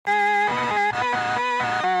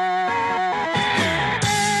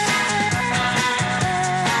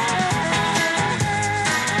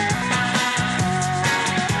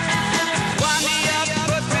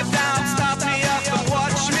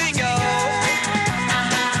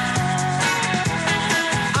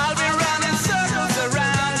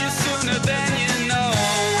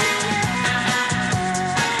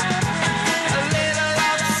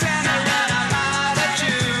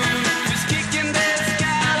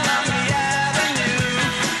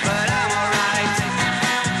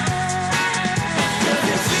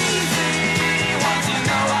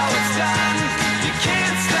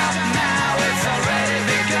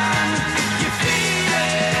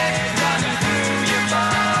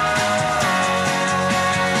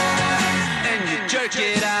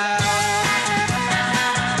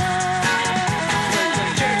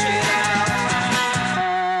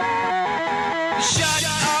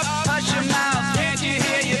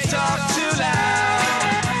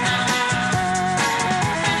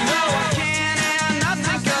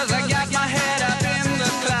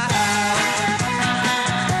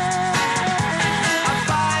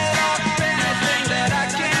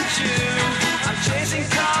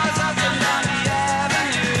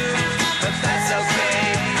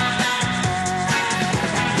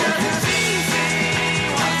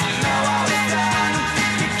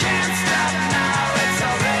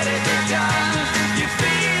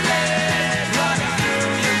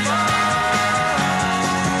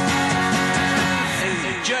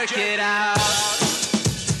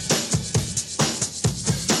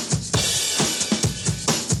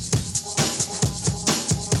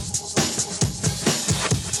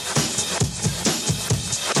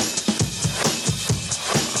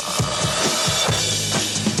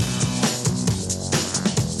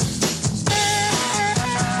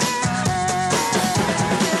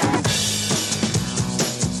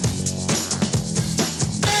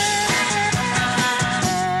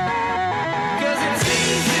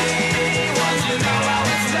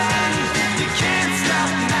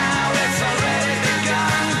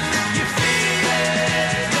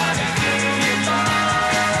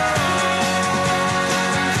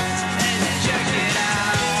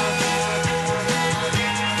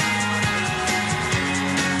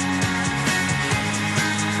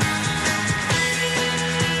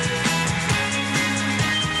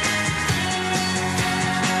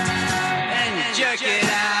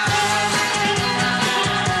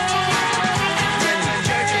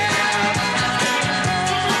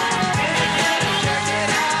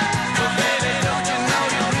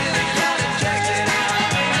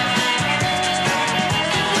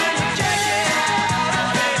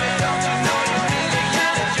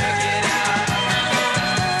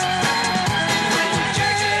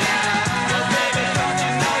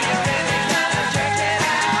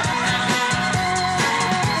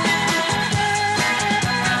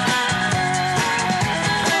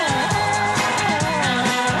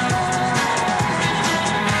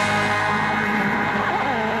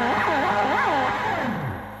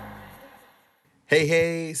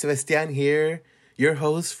Hey, Sebastián here, your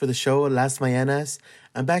host for the show Las Mañanas.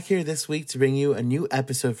 I'm back here this week to bring you a new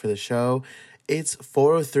episode for the show. It's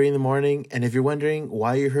 4:03 in the morning, and if you're wondering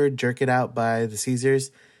why you heard Jerk It Out by the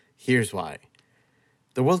Caesars, here's why.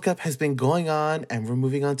 The World Cup has been going on, and we're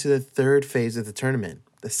moving on to the third phase of the tournament,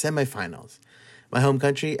 the semifinals. My home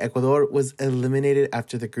country, Ecuador, was eliminated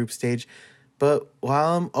after the group stage, but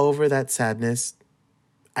while I'm over that sadness,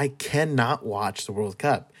 I cannot watch the World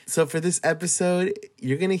Cup. So for this episode,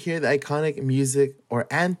 you're going to hear the iconic music or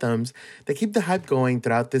anthems that keep the hype going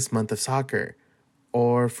throughout this month of soccer,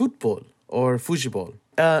 or football, or fútbol.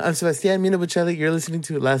 I'm Sebastián Mina Bocelli. You're listening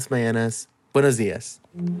to Las Mañanas. Buenos días.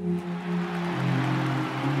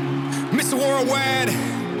 Mr. Worldwide,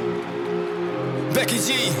 Becky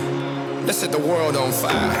G, let's set the world on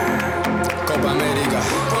fire. Copa América,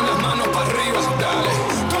 con las manos para arriba, dale.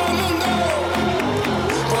 Todo el mundo,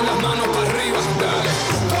 con las manos para arriba, dale.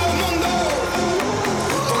 Todo el mundo,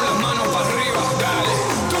 con las manos para arriba, dale.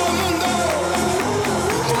 Todo el mundo,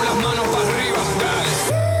 con las manos para arriba, dale.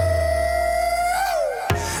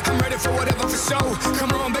 I'm ready for whatever for show.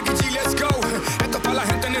 Come on, Becky G, let's go. Esto es para la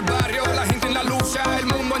gente en el barrio, la gente en la lucha, el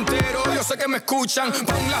mundo entero. Yo sé que me escuchan.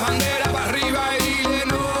 Pon la bandera para arriba y dile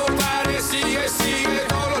no pare, sigue, sigue.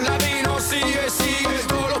 Todos los latinos, sigue, sigue.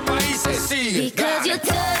 Todos los países, sigue. Because your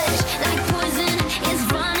touch, like poison, is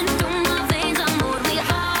running through my veins. Amor, we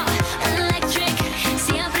are electric.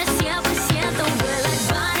 Siempre, siempre siento we're like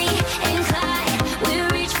Bonnie and Clyde. We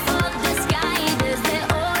reach for the sky. Desde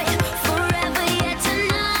hoy, forever, yet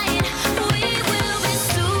tonight. We will be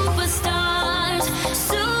superstars.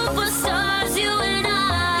 Superstars, you and I.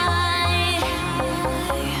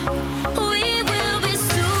 We will be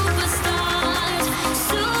superstars.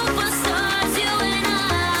 Superstars, you and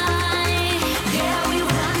I. Yeah, we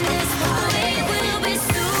run this party. We will be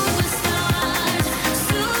superstars.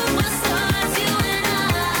 Superstars, you and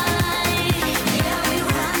I. Yeah, we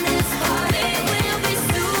run this party. We will be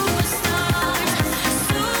superstars.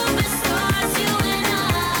 Superstars, you and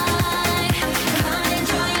I. Come and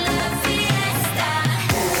join la fiesta.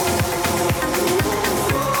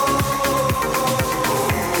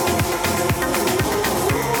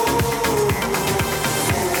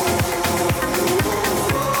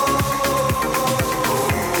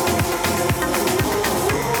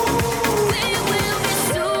 We will be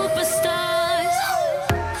superstars.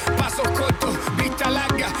 Pasos cortos, vista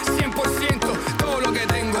larga, 100%. Todo lo que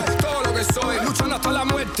tengo, todo lo que soy. Luchando hasta la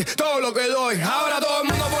muerte, todo lo que doy. Ahora todo el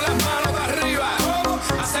mundo con las manos para arriba.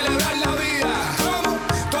 A celebrar la vida.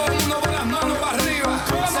 Todo el mundo con las manos para arriba.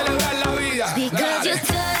 A celebrar la vida. Because your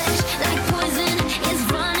touch, like poison, is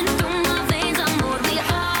running through my veins. Amor, we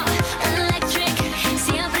are electric.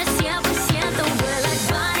 Siempre, siempre siento we're like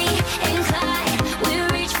Bonnie and Clyde. We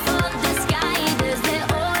reach for the sky. Desde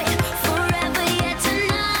hoy, forever, yet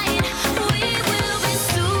tonight. We will be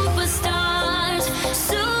superstars.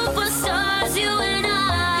 Superstars, you and I.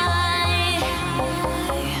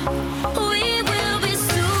 We will be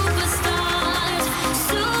superstars.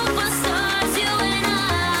 Superstars, you and I.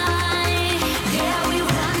 Yeah, we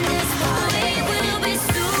run this party. We will be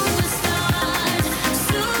superstars.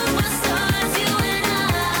 Superstars, you and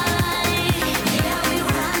I. Yeah, we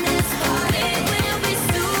run this party. We will be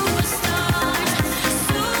superstars.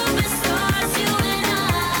 Superstars, you and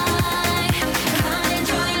I. Come and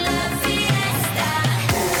join la fiesta.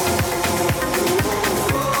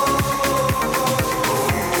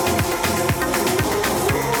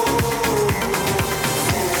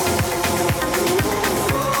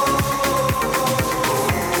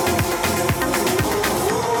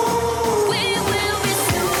 We will be superstars. We will be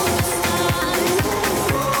superstars.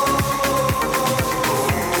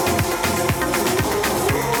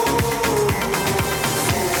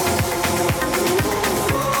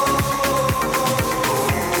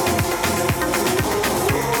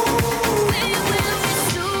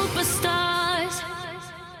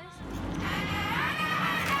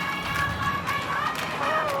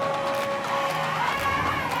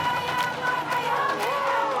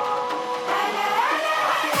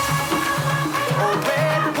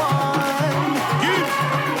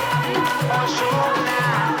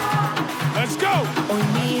 Let's go. Hoy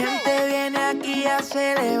mi gente viene aquí a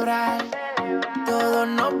celebrar. Todos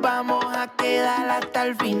nos vamos a quedar hasta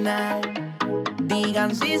el final.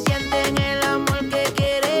 Digan si sienten el amor que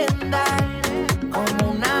quieren dar.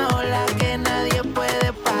 Como una ola que nadie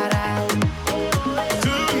puede parar.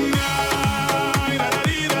 Tonight,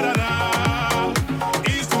 da-da-dee-da-da-da.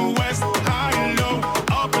 East to west, high and low,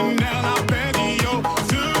 up and down, I'll beg you.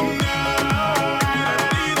 Tonight,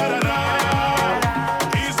 da-da-dee-da-da-da.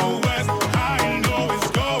 East to west, high and low, it's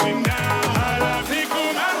going down. Pico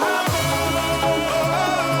más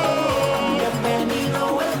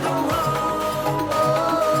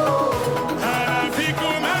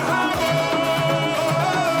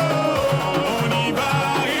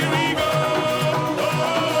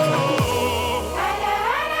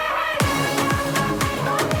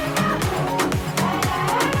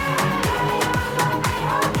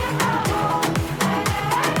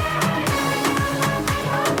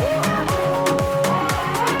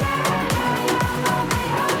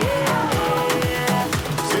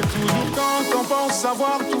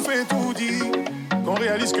savoir tout fait tout dit, qu'on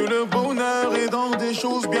réalise que le bonheur est dans des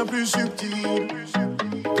choses bien plus subtiles.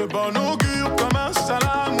 De bon augure comme un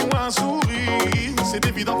salam ou un sourire, c'est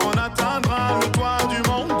évident qu'on atteindra le toit du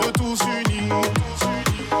monde de tous unis.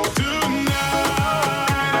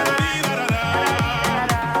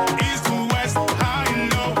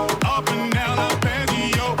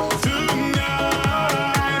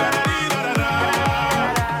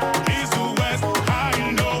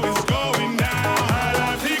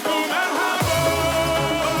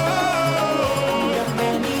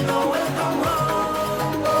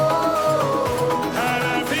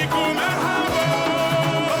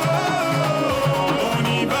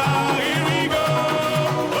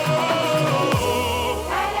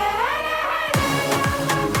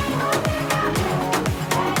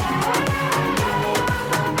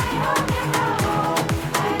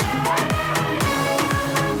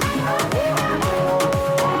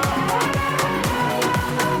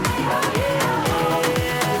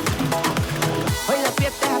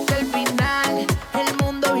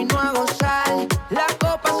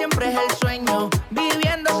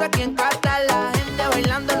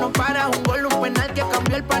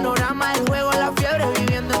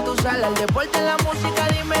 El deporte, la música,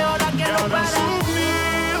 dime ahora quién lo Garde un para.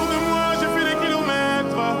 souvenir de moi, j'ai fait des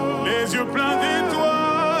kilomètres, les yeux pleins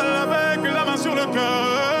d'étoiles, avec la main sur le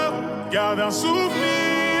cœur. Garde un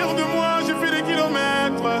souvenir de moi, j'ai fait des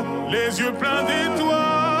kilomètres, les yeux pleins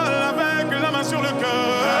d'étoiles, avec la main sur le cœur.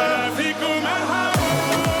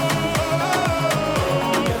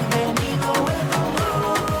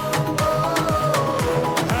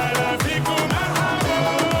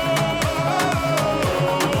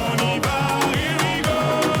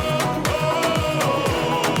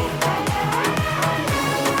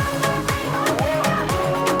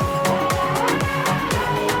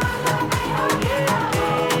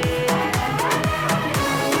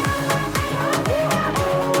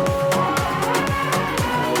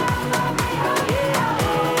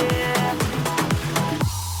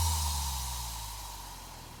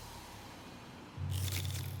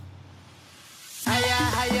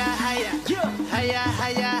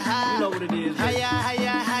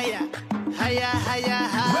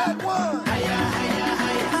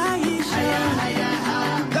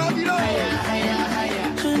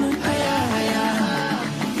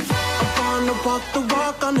 Walk the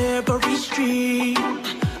walk on every street.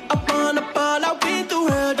 Upon a ball, I've been through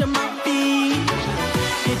hell to my feet.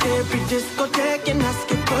 Hit every discotheque and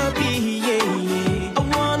ask it for me, yeah, yeah. I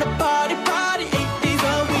wanna party, party 8 days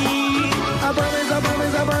a week. I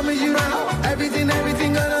promise you now. Everything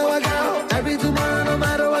gonna work out. Every tomorrow, no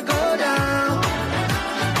matter what go down.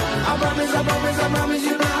 I promise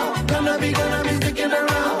you now. Gonna be sticking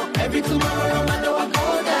around. Every tomorrow, no matter what go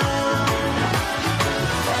down.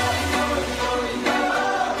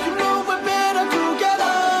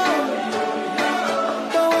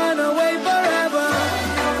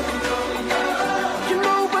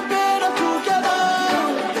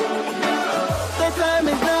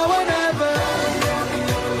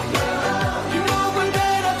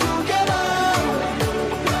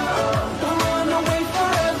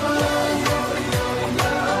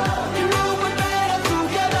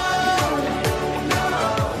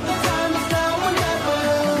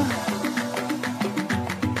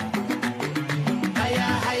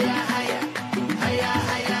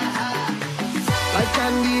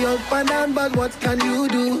 Up and down, but what can you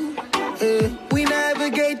do? We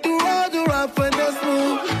navigate through roads rough and the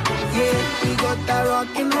smooth. Yeah, we got that rock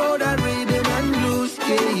and roll, that rhythm and blues.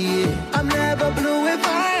 Yeah. I'm never blue if I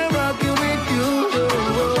am rocking with you.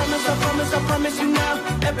 I promise you now.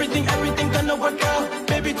 Everything gonna work out.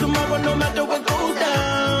 Baby, tomorrow, no matter what goes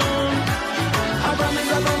down. I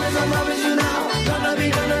promise you now. Gonna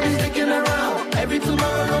be sticking around. Every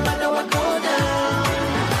tomorrow, no matter what goes down.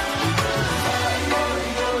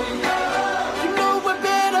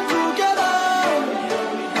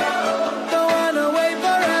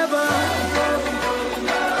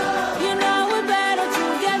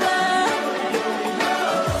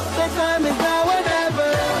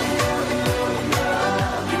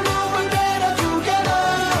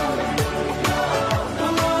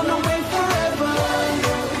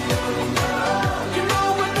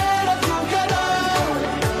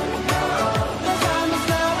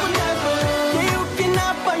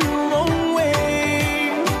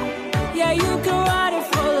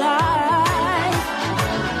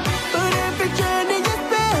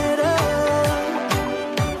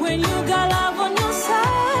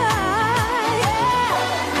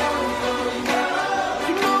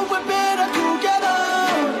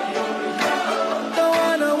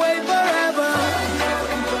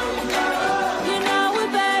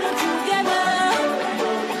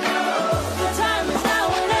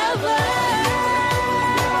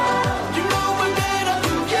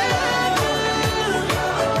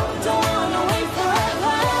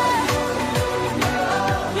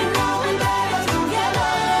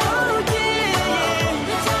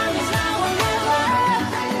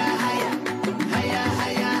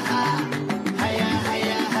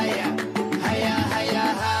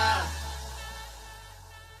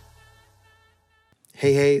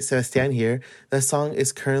 Hey, Sebastian here. That song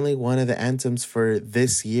is currently one of the anthems for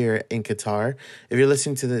this year in Qatar. If you're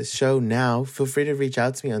listening to the show now, feel free to reach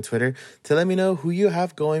out to me on Twitter to let me know who you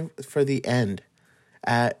have going for the end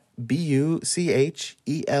at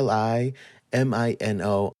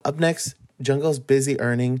BUCHELIMINO. Up next, Jungle's Busy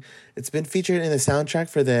Earning. It's been featured in the soundtrack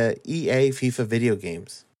for the EA FIFA video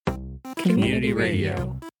games. Community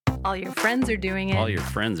radio. All your friends are doing it. All your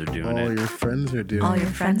friends are doing it. Your friends are doing All it.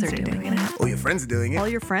 your friends are doing it. All your friends are doing it. All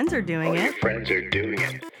your friends are doing it. Friends are doing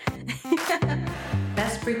it.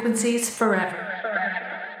 Best frequencies forever.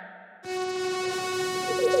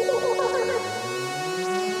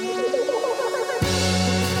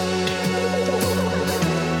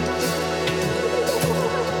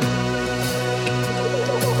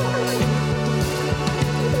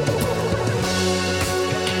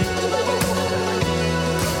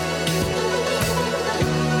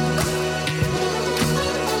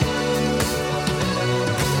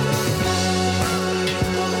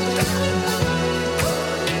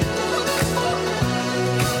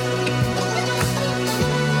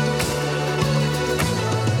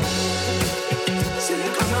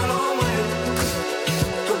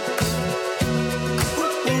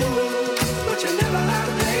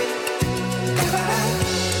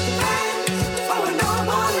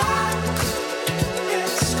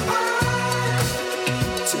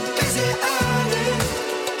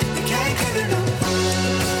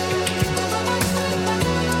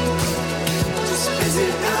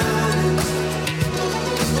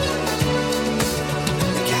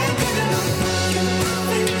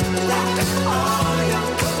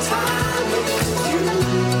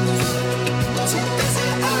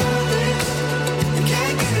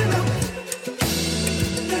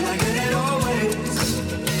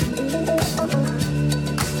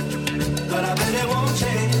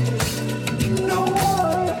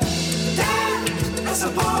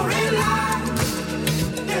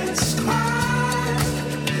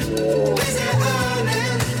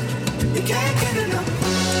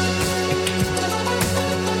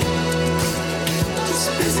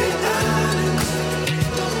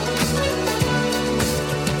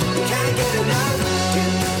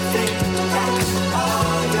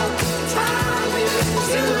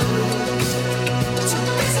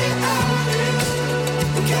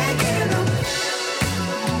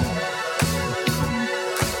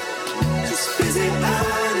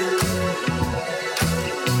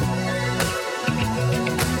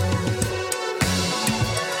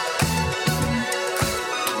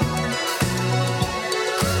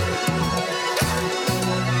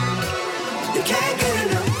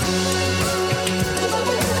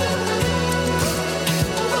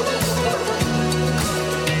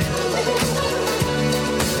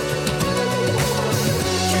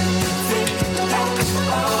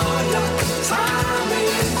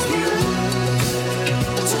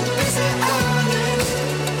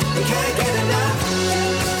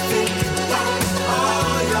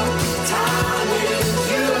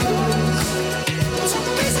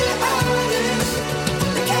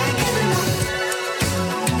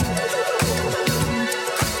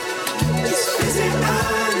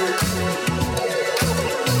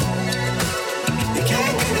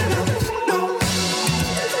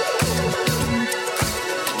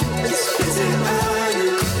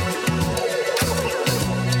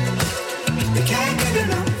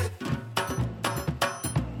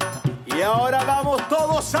 Y ahora vamos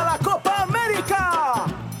todos a la Copa América.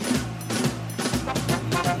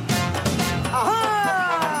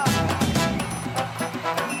 ¡Ajá!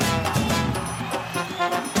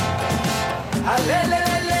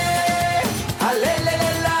 ¡Alelelele!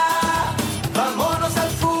 ¡Alelelele! Vámonos al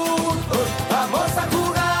fútbol, vamos a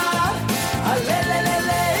jugar.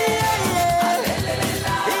 ¡Alelelele!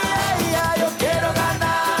 ¡Alelelele! Yo quiero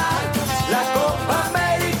ganar la Copa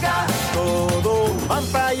América. Todos van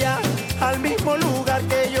para allá, al mismo lugar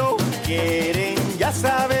que yo. Quieren ya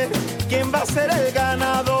saber quién va a ser el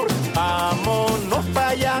ganador. Vámonos para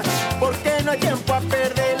allá, porque no hay tiempo a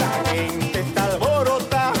perder. La gente está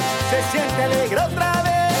alborotada, se siente alegre otra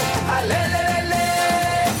vez. Alelelele,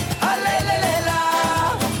 alelelele,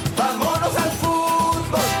 vámonos al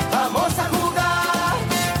fútbol, vamos a jugar.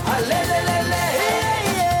 Alelelele,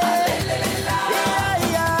 alelelele,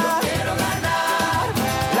 yo quiero ganar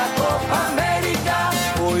la Copa América.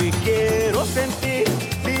 Hoy quiero sentir,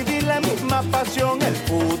 vivir la misma pasión. El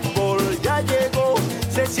fútbol ya llegó,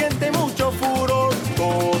 se siente mucho furor.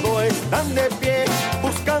 Todos están de pie,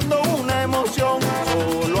 buscando una emoción.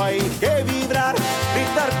 Solo hay que vibrar,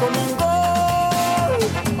 gritar con un gol.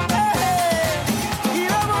 ¡Y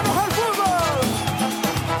vámonos al fútbol!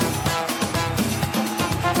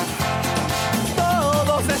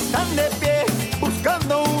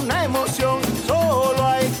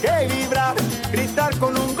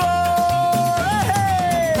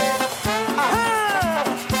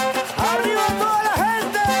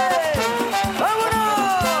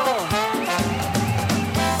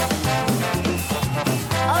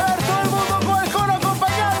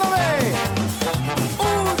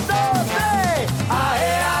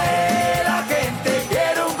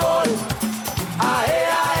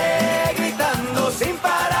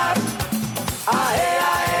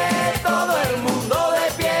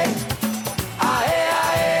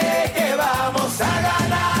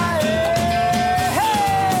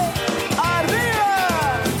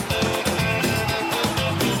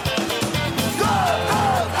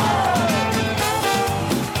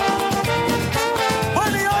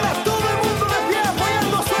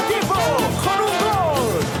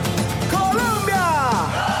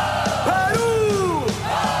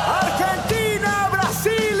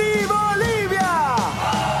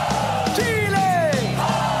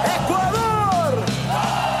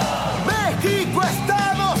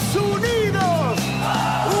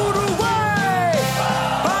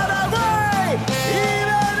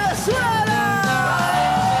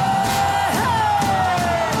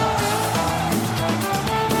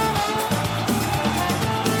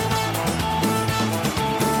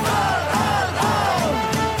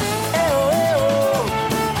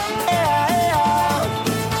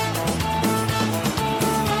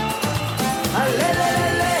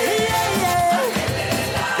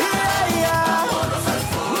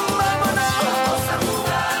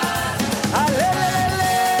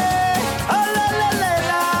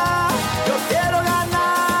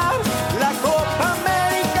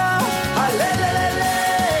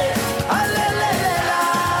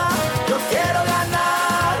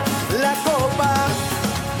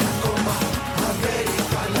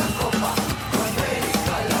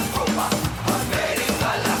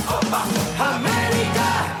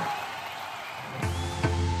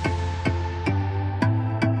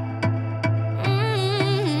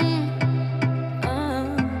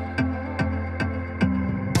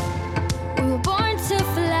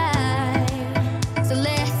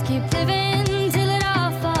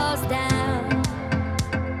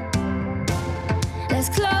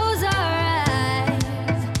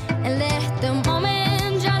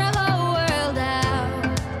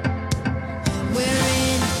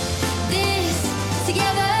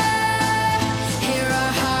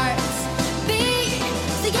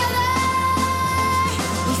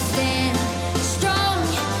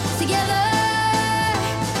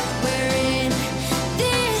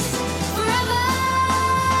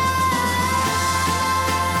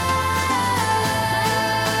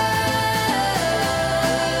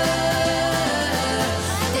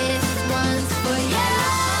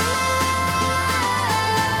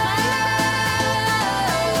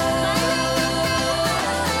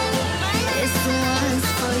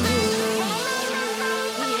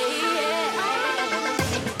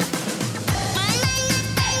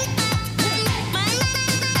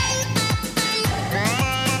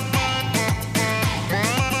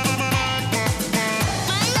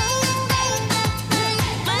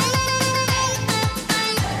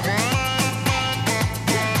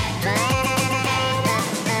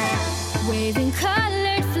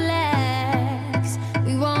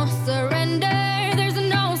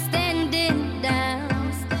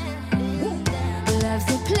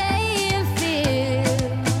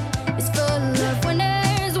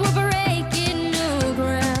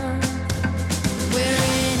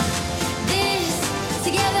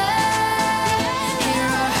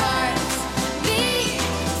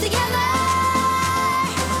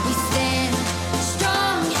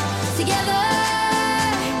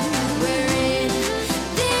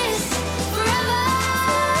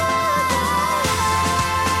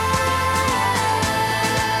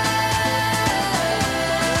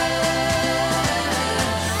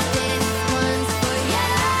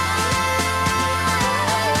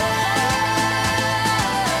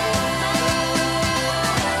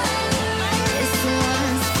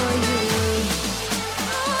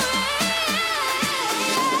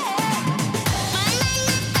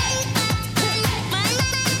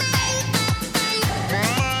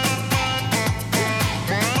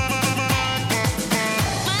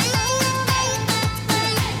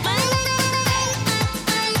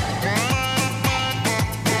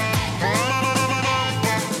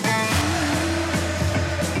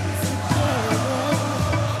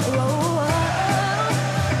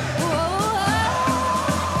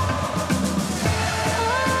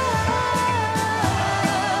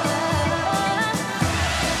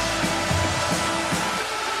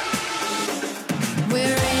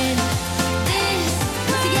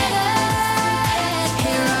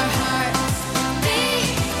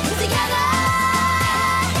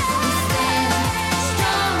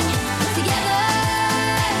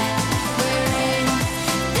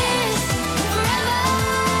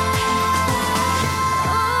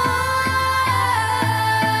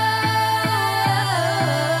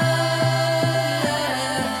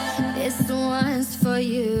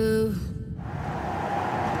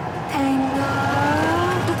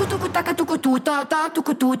 taka tukutu ta ta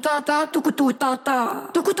tukutu ta ta tukutu ta ta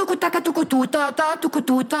tukutu taka tukutu ta ta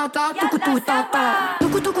tukutu ta ta tukutu ta ta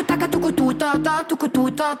tukutu taka tukutu ta ta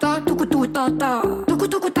tukutu ta ta tukutu ta ta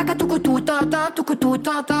tukutu taka tukutu ta ta tukutu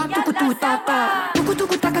ta ta tukutu ta ta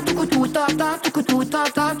tukutu taka tukutu ta ta tukutu ta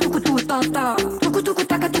ta tukutu ta ta tukutu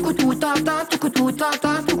taka tukutu ta ta tukutu ta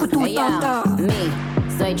ta tukutu ta ta. Me,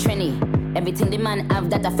 soy Trini. Everything the man have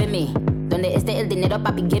that I feel me. Donde esté el dinero,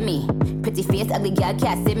 papi, gimme. Pretty face, ugly girl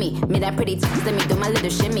can't see me. Me that pretty tits, let me do my little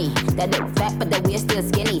shimmy. That look fat, but that we're still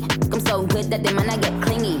skinny. I'm so good that the man I get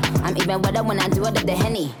clingy. I'm even wetter when I do it up the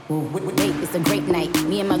Henny. Wait, it's a great night.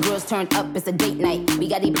 Me and my girls turned up, it's a date night. We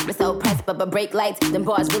got these bitches so pressed, but break lights. Them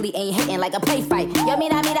bars really ain't hitting like a play fight. Yo,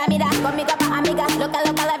 mira, conmigo pa' amiga. Loca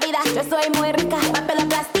la vida. Yo soy muy rica, papel la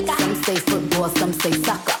plástica. Some say football, some say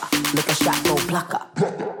soccer. Look a shot, go blocker.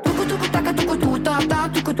 Taka tukutu ta ta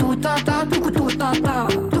tukutu ta ta tukutu ta ta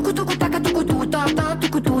tukutu taka tukutu ta ta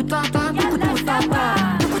tukutu ta ta tukutu ta ta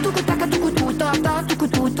tukutu taka tukutu ta ta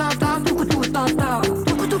tukutu ta ta tukutu ta ta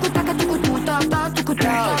tukutu taka tukutu ta ta tukutu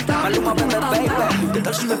ta ta. Maluma, baby, ¿qué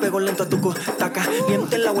tal si me pego lento a tu taca?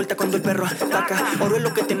 Miente la vuelta cuando el perro ataca. Oro es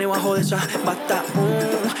lo que tiene bajo de esa bata.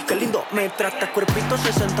 Qué lindo me trata, cuerpito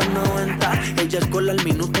 60-90. Ella es gol al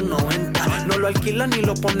minuto 90. No lo alquila ni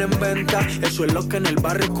lo pone en venta. Eso es lo que en el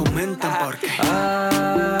barrio comentan porque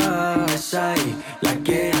es ahí, la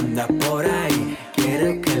que anda por ahí.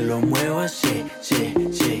 Quiere que lo mueva así, sí,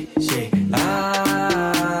 sí, sí.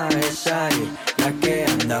 Es ahí, la que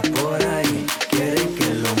anda por ahí. Quiere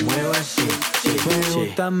que lo mueva así, sí, sí. Me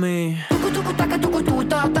gusta a mí. Tukutu taka tukutu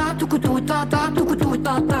ta ta tukutu ta ta tukutu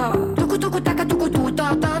ta ta tukutu taka tukutu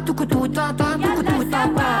ta ta tukutu ta ta tukutu ta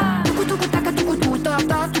ta tukutu taka tukutu ta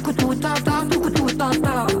ta tukutu ta ta tukutu ta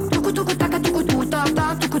ta tukutu taka tukutu ta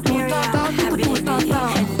ta tukutu ta ta tukutu ta ta.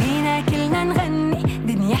 خلينا كلنا نغني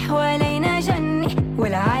دنيا حوالينا جني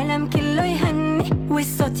والعالم كله يهني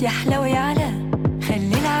والصوت يحلى ويعلى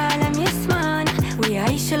خلي العالم يسمعنا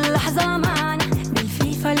ويعيش اللحظة معنا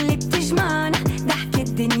بالفيفا اللي بتجمعنا ضحك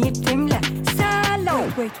الدنيا بتملى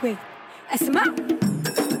سلام ويت اسمع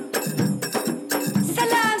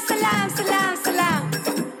سلام سلام سلام سلام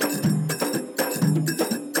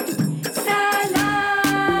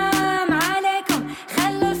سلام عليكم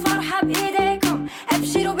خلوا الفرحة بإيديكم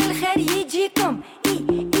أبشروا بالخير يجيكم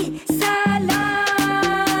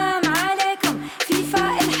سلام عليكم فيفا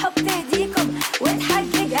الحب تهديكم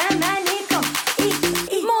وتحقق أمانيكم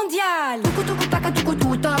مونديال tukutu taka tukutu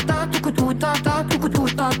ta ta tukutu ta ta tukutu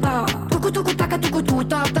ta ta tukutu taka tukutu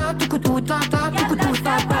ta ta tukutu ta ta tukutu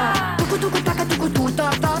ta ta tukutu taka tukutu ta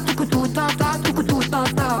ta tukutu ta ta tukutu ta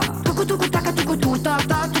ta tukutu taka tukutu ta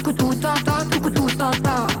ta tukutu ta ta tukutu ta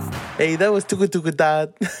ta. Hey, that was Tuku Tuku Tat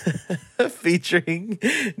featuring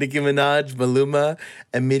Nicki Minaj, Maluma,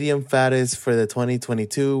 and Miriam Fares for the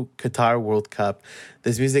 2022 Qatar World Cup.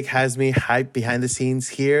 This music has me hyped behind the scenes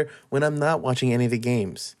here when I'm not watching any of the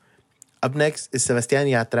games. Up next is Sebastián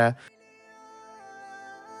Yatra.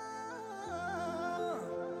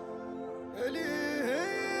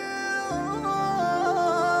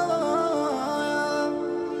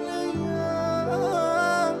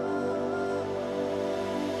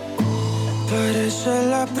 Parece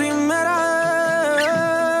la primera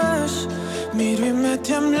vez. Miro y me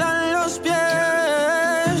tiemblan los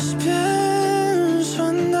pies. Pienso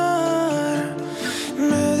andar.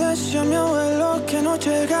 Me decía mi abuelo que no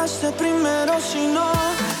llegaste primero. Si no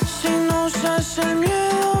usas el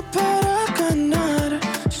miedo para ganar.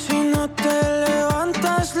 Si no te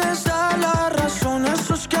levantas les da la razón a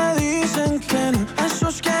esos que dicen que no. A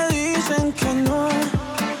esos que dicen que no.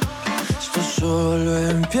 Esto solo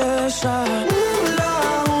empieza.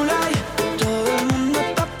 Todo el mundo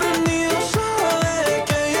está prendido, sabe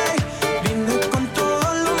que vine con todo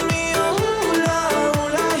lo mío.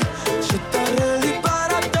 Si estás ready,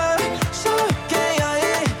 párate, sabe que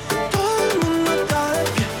todo el mundo está de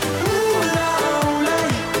pie.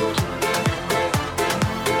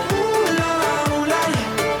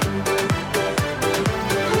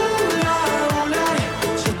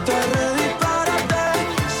 Si estás ready, párate,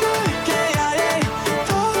 sabe que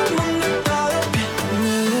todo el mundo está de pie.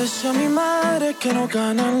 Me decía mi madre que no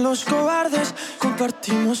ganan los cobardes.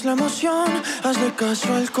 Compartimos la emoción, hazle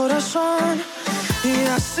caso al corazón. Y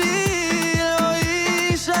así lo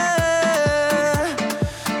hice,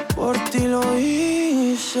 por ti lo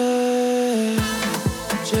hice.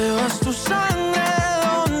 Llevas tu sangre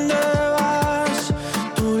donde vas,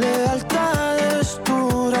 tu lealtad es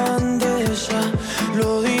tu grandeza.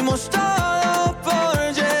 Lo dimos todo por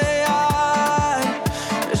llegar,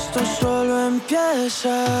 esto solo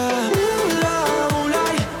empieza.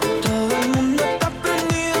 Todo el mundo está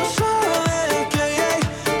prendido, sabe que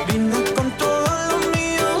vine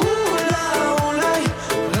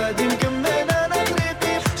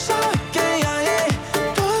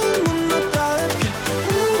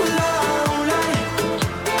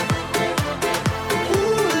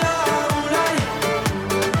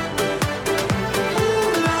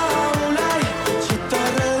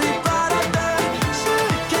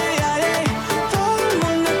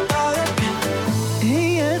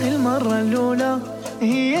المرة الأولى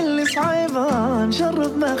هي اللي صعيبة،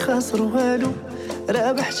 نجرب ما خسر والو،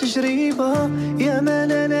 رابح تجريبة يا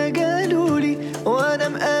من أنا قالولي، وأنا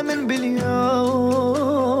مآمن باليوم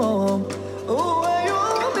هو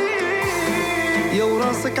يومي. يا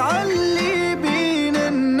وراسك علي بين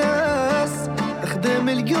الناس، اخدم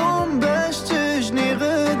اليوم باش تجني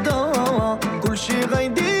غدا، كل شي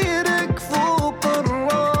غيديرك فوق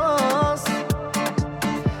الراس،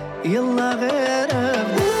 يلا غير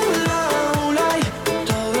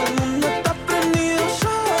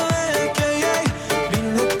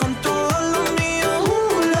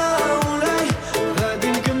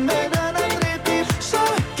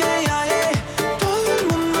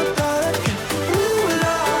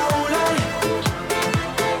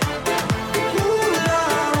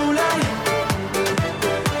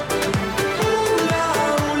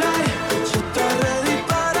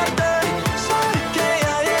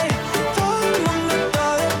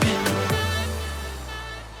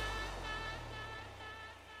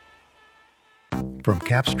From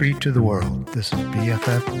Cap Street to the world, this is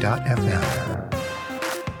BFF.FM.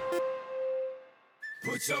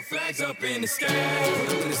 Put your flags up in the sky, put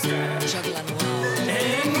them in the sky.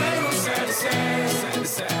 And wave them side to side, side to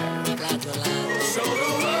side. Show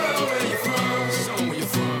the world where you're from, show 'em where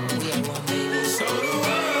you're from. Show the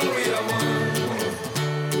world we are one.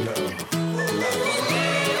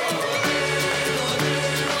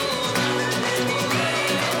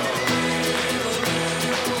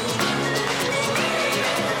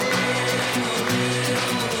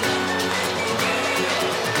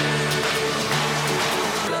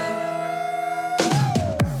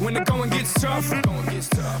 When the going gets tough,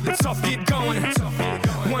 the tough get going.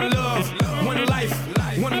 One love, one life,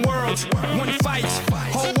 one world, one fight.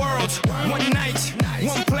 Whole world, one night,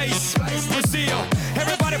 one place. Brazil,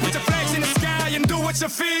 everybody put your flags in the sky and do what you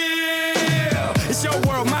feel. It's your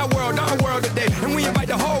world, my world, our world today. And we invite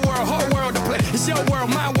the whole world to play. It's your world,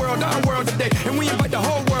 my world, our world today. And we invite the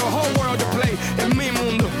whole world to play. Es mi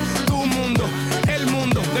mundo, tu mundo, el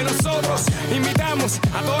mundo de nosotros. Invitamos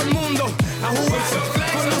a todo el mundo a jugar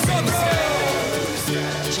con nosotros.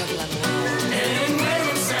 And wave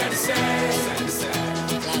them side to side.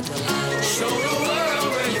 Show the world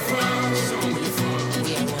where you're from. Show 'em where you're from.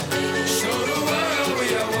 Show the world we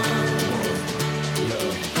are one.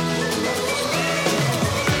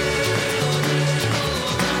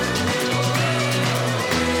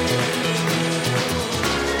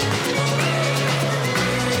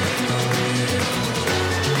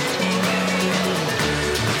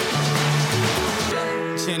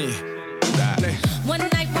 Jenny, dale. One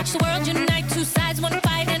night, watch the world unite. Two sides, one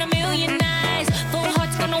fight, and a million eyes. Full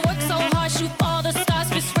hearts gonna work so hard, shoot all the stars,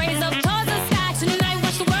 fist raise up towards the sky. Tonight,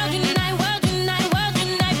 watch the world unite, world unite, world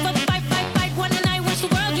unite. For the fight, fight, fight. One night, watch the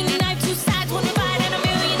world unite. Two sides, one fight, and a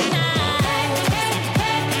million eyes. Hey,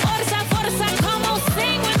 hey, forza, forza, come on,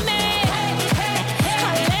 sing with me. Hey, hey,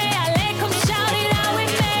 ale, ale, come shout it out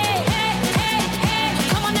with me. Hey, hey, hey,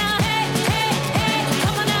 come on now. Hey, hey, hey,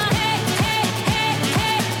 come on now. Hey, hey, hey,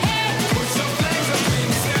 hey, hey. Put your flags up in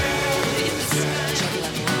the sky.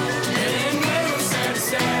 And wave them side to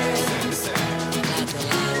side.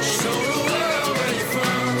 Show the world where you're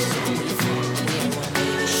from. Show 'em where you're from.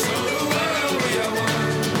 Show the world we are one.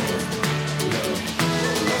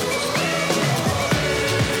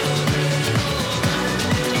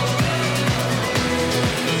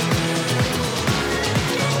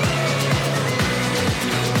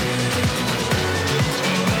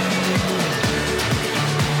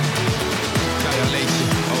 Violation,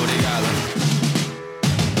 obrigado.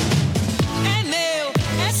 É meu,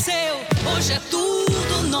 é seu, hoje é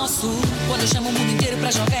tudo nosso. Quando eu chamo o mundo inteiro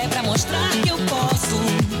pra jogar é pra mostrar que eu posso.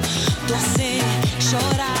 Torcer,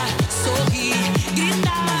 chorar, sorrir,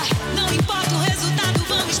 gritar. Não importa o resultado,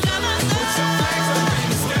 vamos extravasar.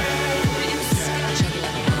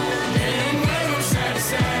 And wave them side to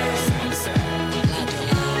side.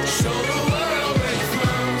 Show the world where you're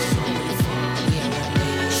from. Show 'em where you're from.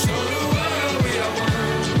 Show the world we are one.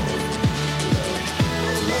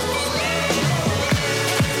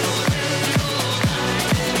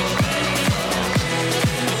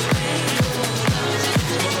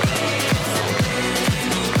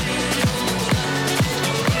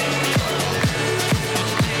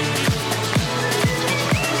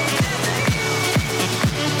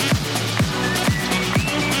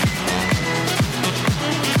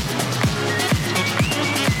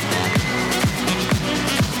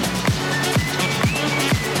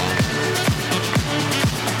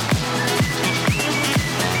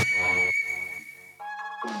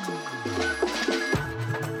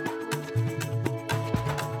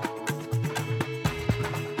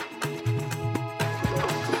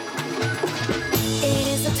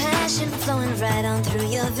 right on through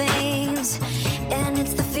your veins. And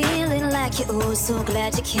it's the feeling like you're oh so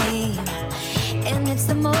glad you came. And it's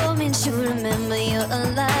the moment you remember you're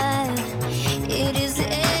alive. It is the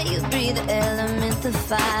air you breathe, the element, the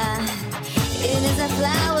fire. It is a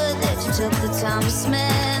flower that you took the time to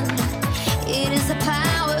smell. It is a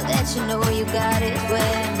power that you know you got it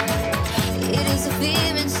well. It is a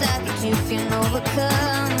fear inside that you can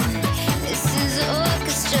overcome. This is the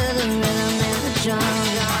orchestra, the rhythm and the drum.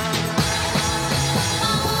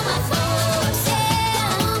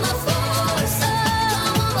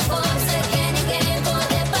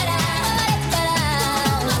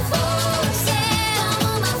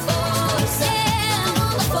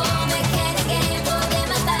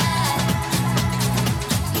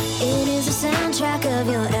 Of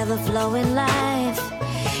your ever-flowing life.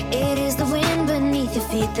 It is the wind beneath your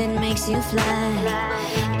feet that makes you fly.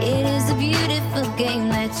 It is a beautiful game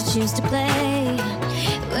that you choose to play.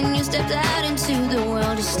 When you stepped out into the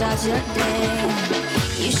world to start your day,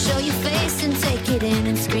 you show your face and take it in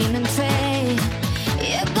and scream and pray.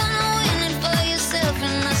 You're gonna win it for yourself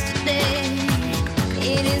and us today.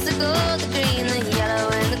 It is the gold, the green, the yellow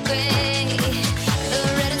and the gray, the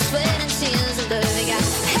red and sweat and tears and love we got.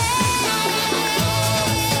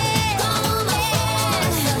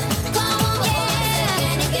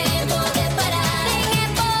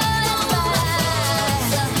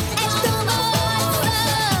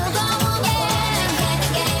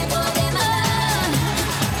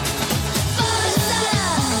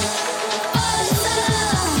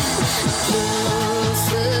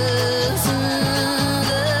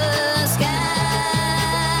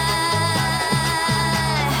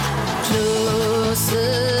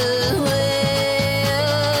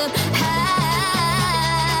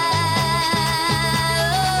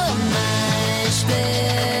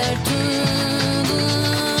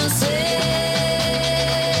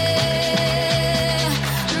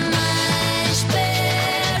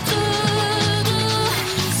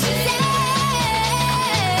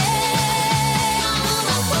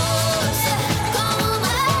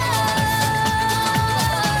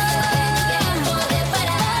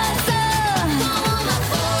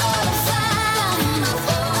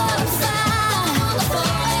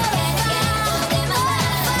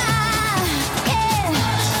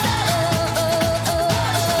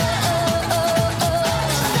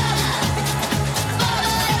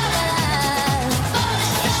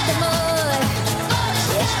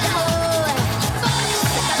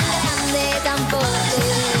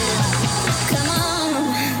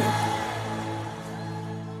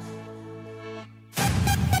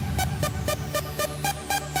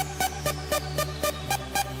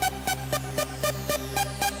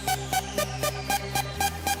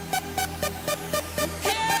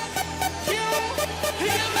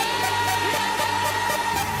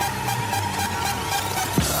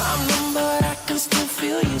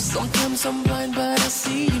 Sometimes I'm blind, but I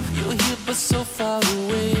see you. You're here, but so far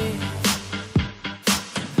away.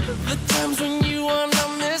 The times when you are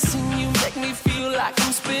not missing, you make me feel like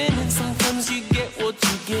I'm spinning. Sometimes you get what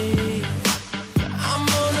you get. I'm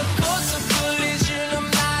on a course of collision. I'm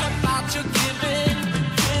not about to give in.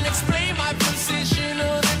 Can't explain my position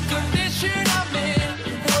or the condition I'm in.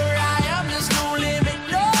 Where I am, there's no limit,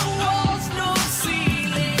 no walls, no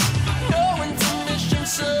ceiling, no intermission.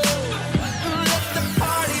 So let the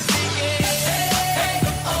party begin. Hey,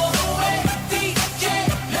 all the way, DJ,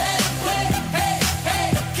 let it play. Hey, hey,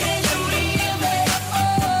 can you hear me?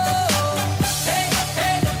 Oh, hey,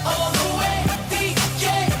 hey, all the way,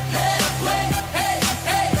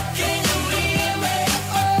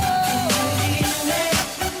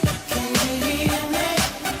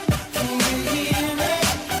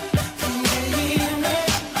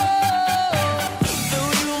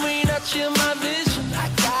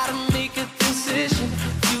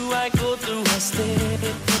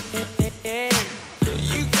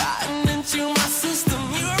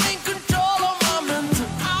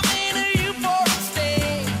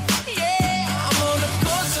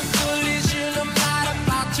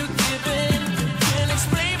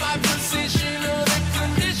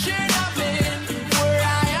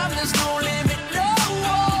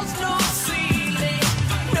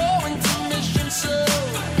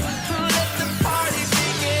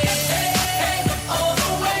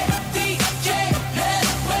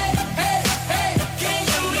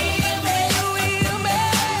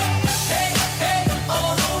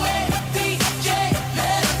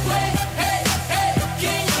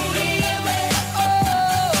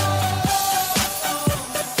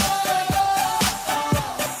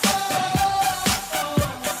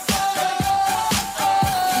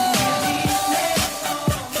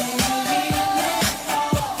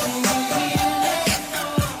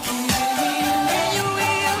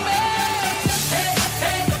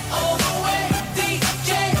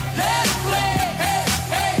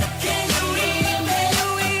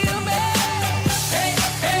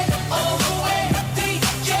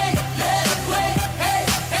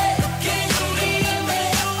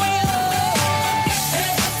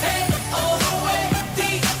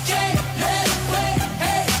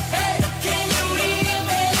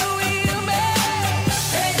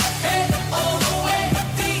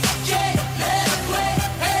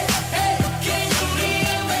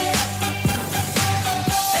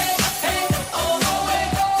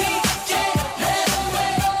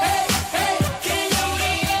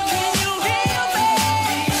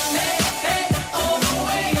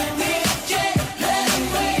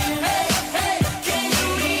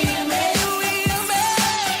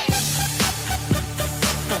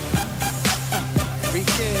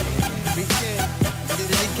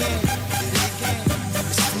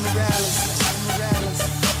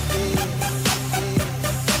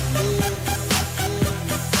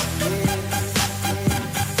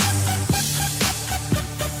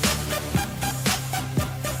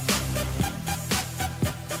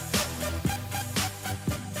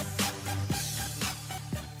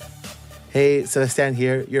 Hey, Sebastian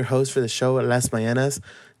here, your host for the show Las Mañanas.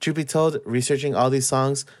 Truth be told, researching all these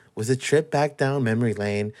songs was a trip back down memory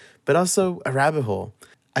lane, but also a rabbit hole.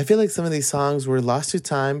 I feel like some of these songs were lost to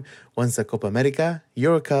time once the Copa America,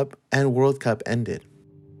 Euro Cup, and World Cup ended.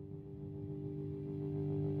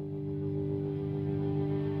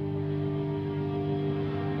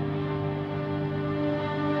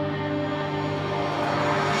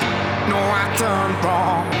 No, I done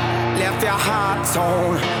wrong, left your heart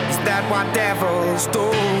torn. Is that what devils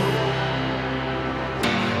do?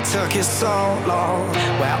 Took you so long,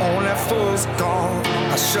 where only fools go.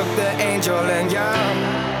 I shook the angel in you.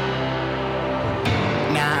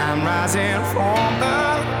 Now I'm rising from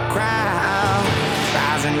the ground,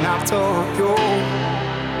 rising up to you.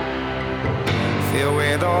 Filled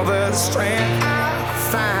with all the strength I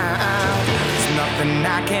found, there's nothing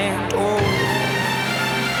I can't do.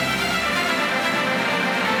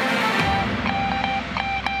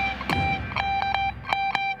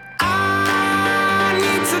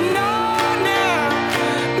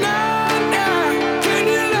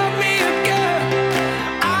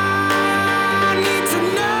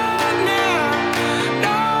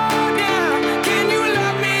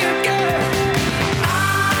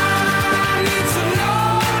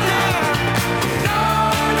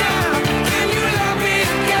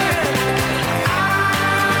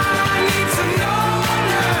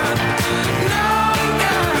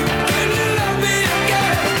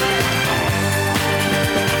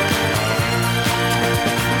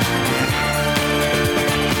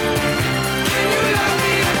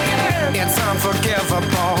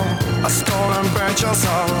 I stole and burnt your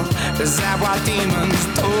soul. Is that what demons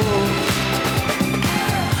do?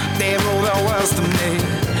 They rule the world to me,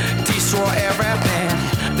 destroy everything.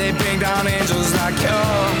 They bring down angels like you.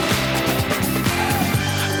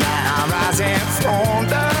 Now I'm rising from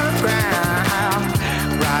the ground,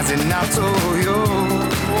 rising up to you.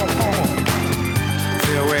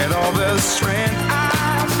 Filled with all the strength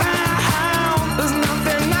I found, there's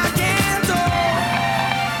nothing I can't do.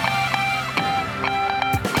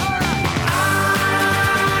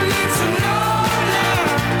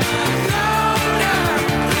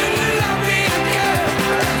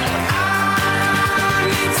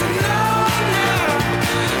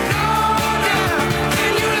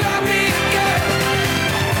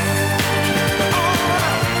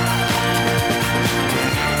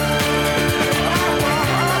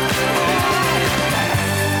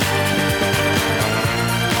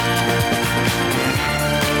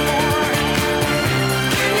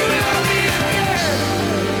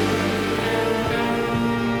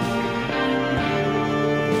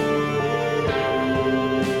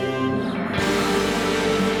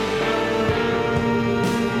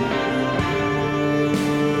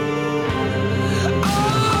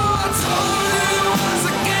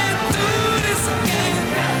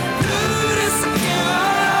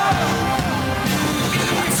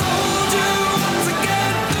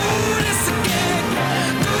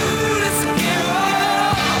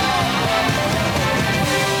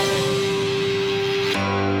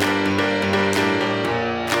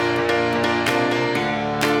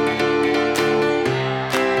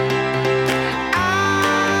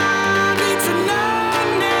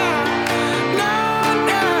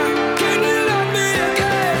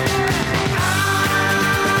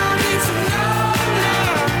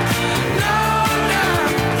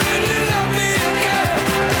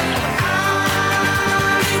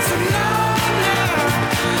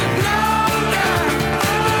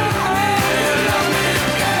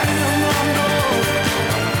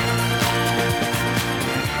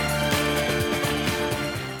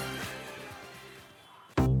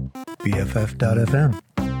 BFF.FM.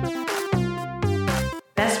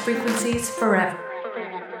 Best frequencies forever.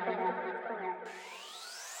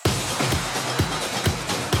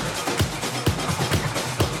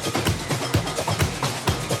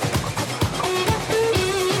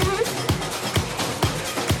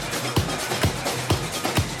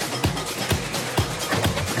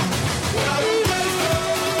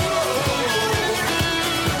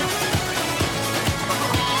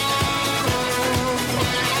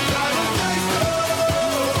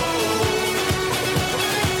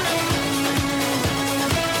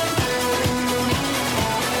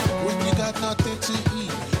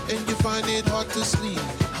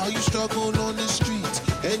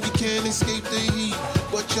 can't escape the heat,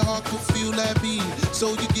 but your heart can feel that beat. So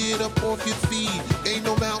you get up off your feet. Ain't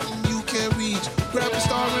no mountain you can't reach. Grab a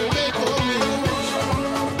star and make a wish.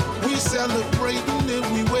 We celebrating and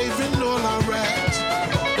we waving all our rags.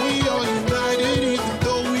 We all united even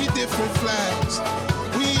though we different flags.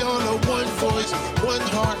 We all are one voice, one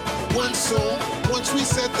heart, one soul. Once we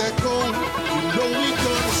set that goal, you know we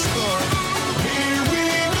gonna start. Here we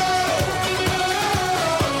go.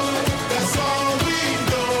 That's all we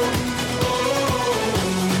know.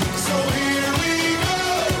 So here we go.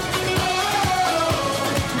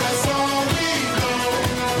 That's all we know.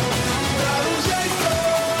 Dar jeito.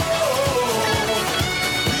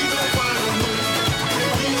 We gon' find a way.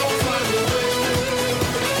 Yeah, we gon' find a way.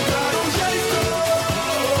 Dar jeito.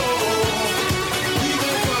 We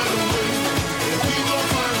gon' find a way. Yeah, we gon'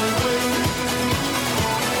 find a way.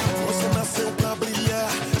 Você nasceu pra brilhar,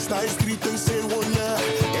 está escrito em seu olhar.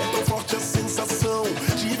 É tão forte a sensação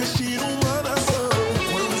de vestir uma nação.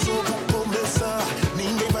 Quando o jogo começar,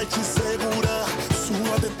 ninguém vai te segurar.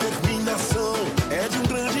 Sua determinação é de um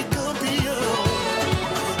grande campeão.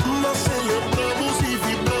 Nós celebramos e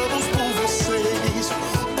vibramos por vocês.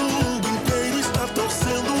 O mundo inteiro está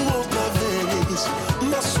torcendo outra vez.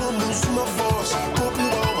 Nós somos uma voz, corpo,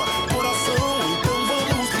 alma, coração. Então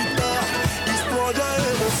vamos gritar, explode a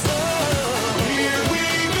emoção. Here we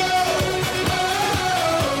go.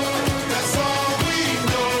 That's all we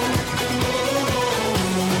know.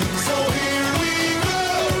 So here we go.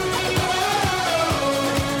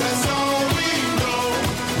 That's all we know.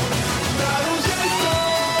 Dar jeito.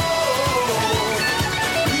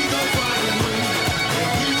 We gon' find a way. Yeah,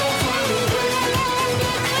 we gon' find a way.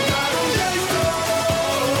 Dar jeito.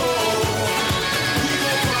 We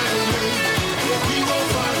gon' find a way. Yeah, we gon'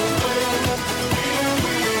 find a way. Here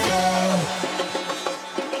we go.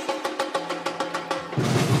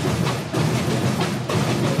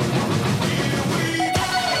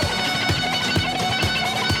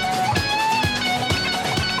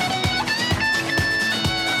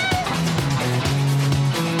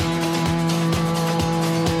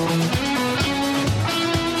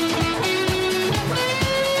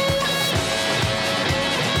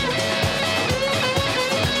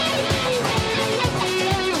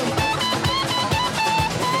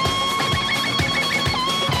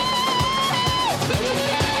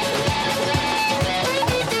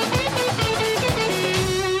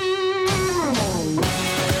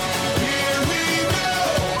 Here we go.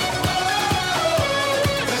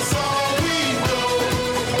 That's all we know.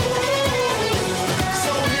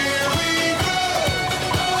 So here we go.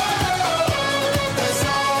 That's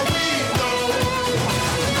all we know.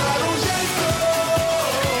 Dar jeito.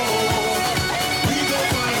 We gon'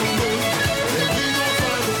 find a way. Yeah, we gon'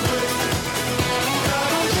 find a way.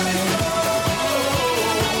 Dar jeito.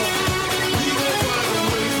 We gon' find a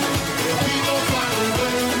way. Yeah, we gon' find a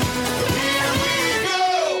way. Here we go.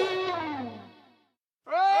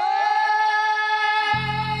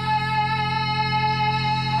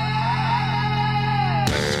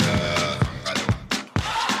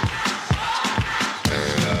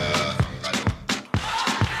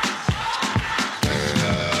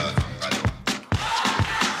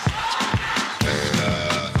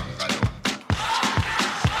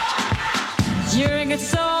 You're a good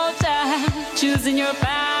soldier, choosing your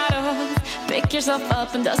battle. Pick yourself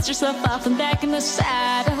up and dust yourself off and back in the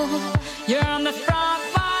saddle. You're on the front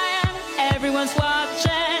line, everyone's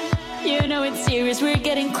watching. You know it's serious, we're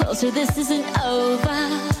getting closer, this isn't over.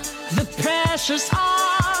 The pressure's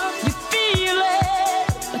on, you feel it,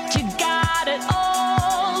 but you got it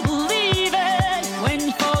all, believe it. When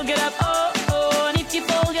you fall, get up, oh, oh, and if you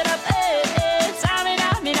fall, get up, eh, eh.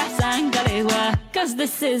 Samina, mina, sangalewa, 'cause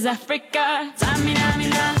this is Africa. Samina,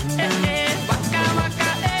 mina, eh, eh, waka, waka,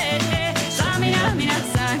 eh, eh. Samina, mina,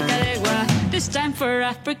 sangalewa, this time for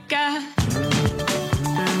Africa.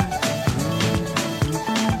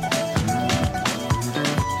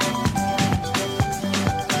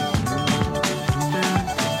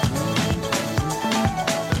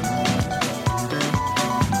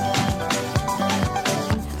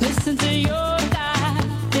 Listen to your God,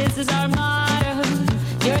 this is our motto.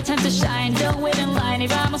 Your time to shine, don't wait in line, y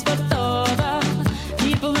vamos por todo.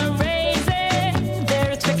 People are raising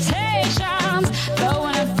their expectations. Go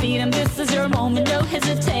on and feed them, this is your moment, no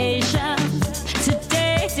hesitation.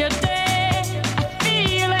 Today's your day, I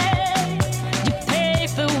feel it. You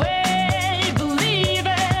pave the way, believe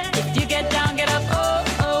it. If you get down, get up, oh,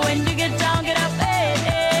 oh. When you get down, get up, eh,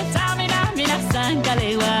 eh. Samina, mina,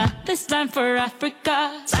 sangalewa, this time for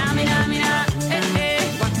Africa. Samina, mina, eh, eh.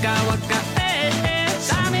 Waka, waka, eh, eh.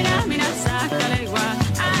 Samina, mina, sangalewa,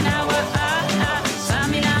 anawa, ah, ah.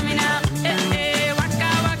 Samina, mina, eh, eh. Waka,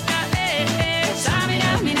 waka,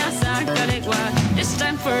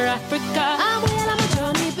 Africa. I'm way on my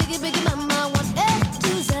journey, biggie, biggie, mama, one A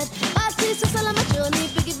to Z. Party, so on my journey,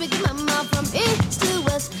 biggie, biggie, mama, from east to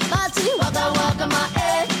west. Party, waka, waka, my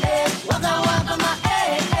waka, waka, my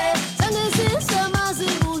Sangin' since summer's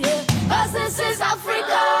in Booye, but this is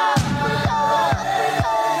Africa.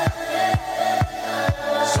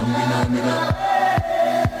 Samina, mina,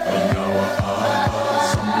 Anyawa,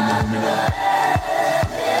 Samina, mina,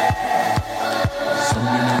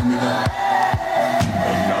 Samina, mina,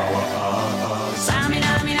 Anyawa,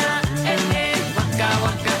 Samina, mina, waka,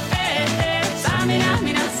 waka, Samina,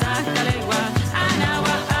 mina, sakalegua,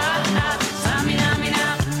 anawa, Samina, mina,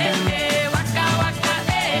 waka, waka,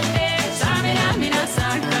 Samina, mina,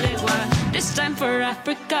 sakalegua. This time for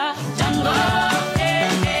Africa, Tango,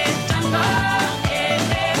 Tango,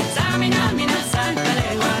 Samina, mina,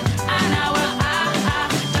 sakalegua, anawa,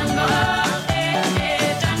 Tango,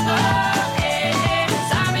 Tango,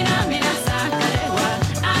 Samina, mina, sakalegua,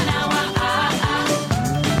 anawa,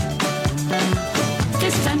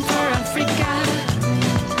 This time for Africa.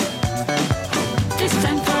 This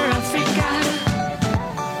time for Africa.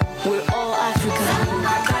 We're all Africa.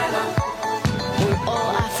 We're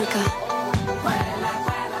all Africa.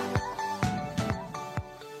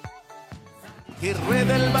 Que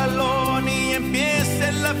ruede el balón y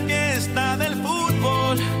empiece la fiesta del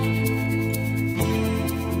fútbol.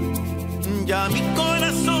 Ya mi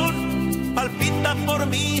corazón palpita por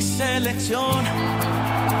mi selección.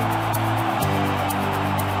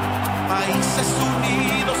 Países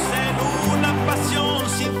unidos en una pasión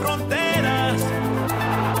sin fronteras.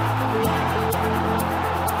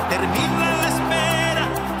 Termina la espera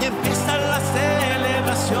y empieza la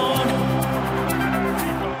celebración.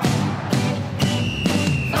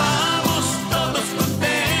 Vamos todos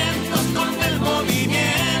contentos con el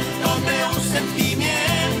movimiento de un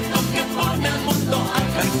sentimiento que pone el mundo a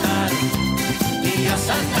cantar y a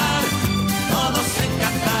saltar, todos en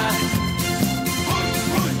Qatar.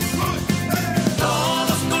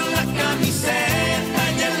 Todos con la camiseta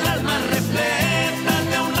y el alma repleta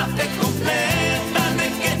de una fe completa de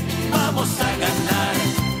que vamos a ganar.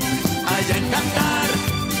 Allá en Qatar,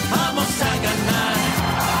 vamos a ganar.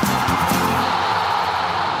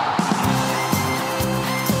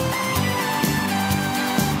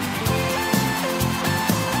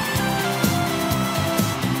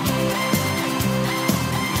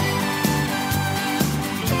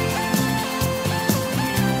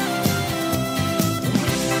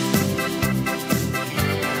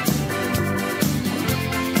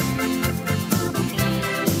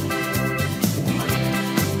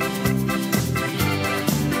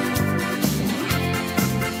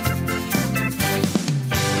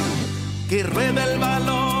 Que rueda el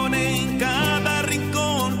balón en cada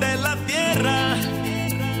rincón de la tierra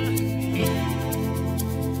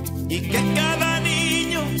y que cada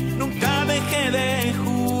niño nunca deje de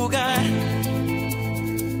jugar.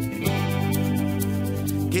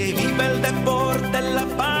 Que viva el deporte, la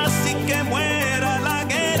paz y que muera la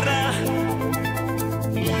guerra.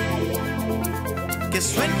 Que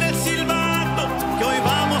suene el silbato que hoy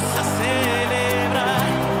vamos a celebrar.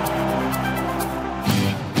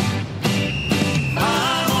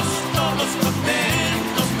 Vamos todos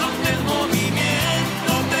contentos con el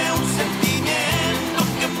movimiento de un sentimiento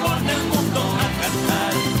que pone el mundo a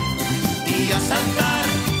cantar y a saltar,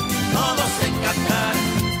 todos en Qatar.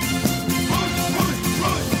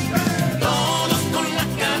 Todos con la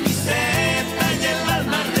camiseta y el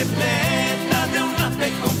alma repleta de una fe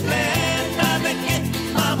completa de que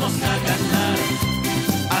vamos a ganar.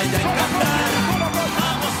 Allá en Qatar,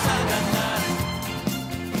 vamos a ganar.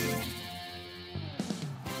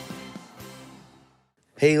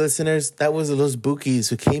 Hey listeners, that was Los Bookies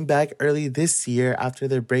who came back early this year after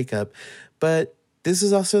their breakup, but this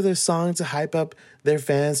is also their song to hype up their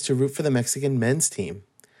fans to root for the Mexican men's team.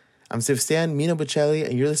 I'm Sebastian Mino Bocelli,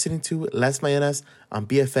 and you're listening to Las Mañanas on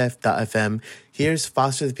BFF.fm. Here's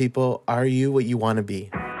Foster the People, Are You What You Want to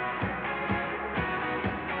Be?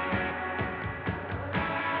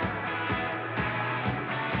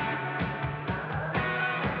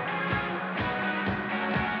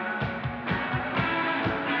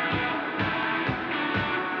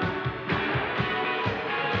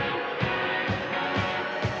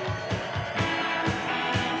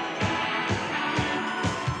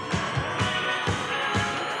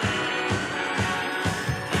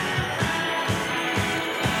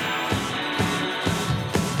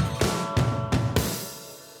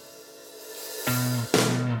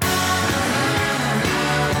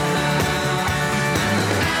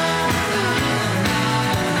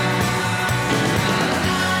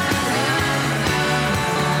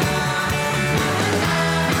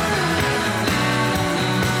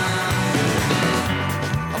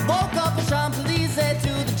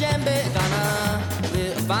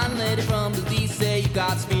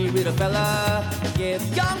 fella. Yeah, the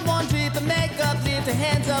young one dripping makeup, lift her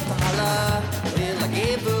hands up to holler. Well, I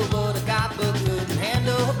gave her what I got, but couldn't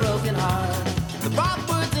handle her broken heart. The rock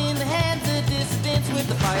words in the hands of dissidents with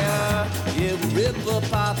the fire. Yeah, we rip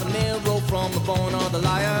apart the mail roll from the bone of the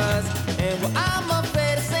liars. And well, I'm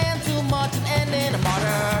afraid of saying too much and ending a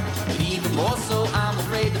martyr. But even more so, I'm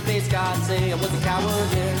afraid to face God and say I was a coward,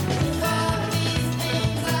 yeah.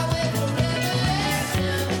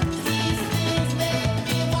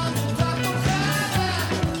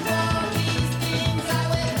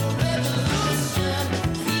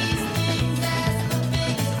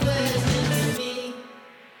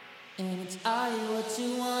 Are you what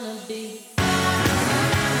you wanna be?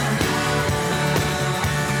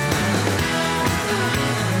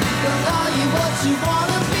 Are you what you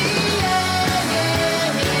wanna be? Yeah, yeah,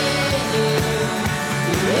 yeah,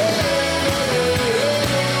 yeah.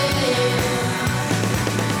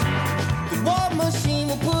 The war machine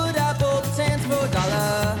will put out both cents for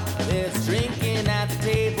 $1. There's drinking at the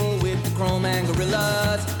table with the chrome and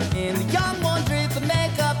gorillas. And the young one drip the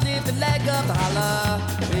makeup, lift the leg up to holler.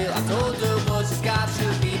 Well, I told her what she's got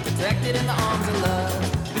should be protected in the arms of love.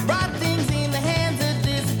 We brought things in the hands of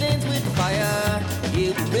dissidents with the fire.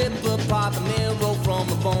 Yeah, we rip apart the mill roll from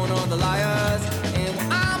the bone of the liars. And well,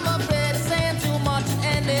 I'm afraid of saying too much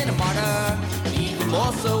and ending a martyr. Even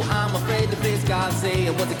more so, I'm afraid to face God and say I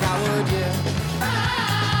was a coward, yeah.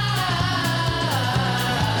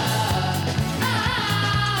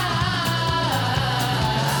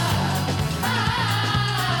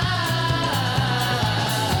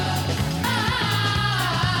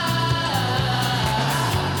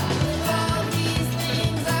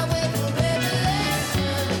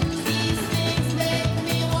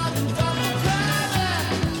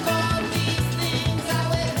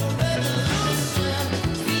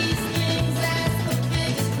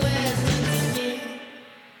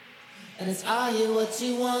 Are you what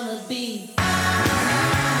you wanna be? Are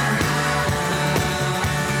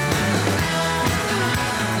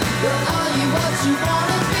you what you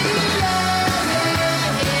wanna be? Yeah, yeah, yeah,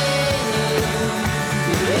 yeah.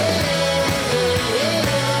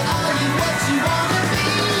 Are you what you wanna be?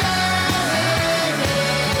 Yeah, yeah,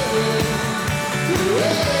 yeah.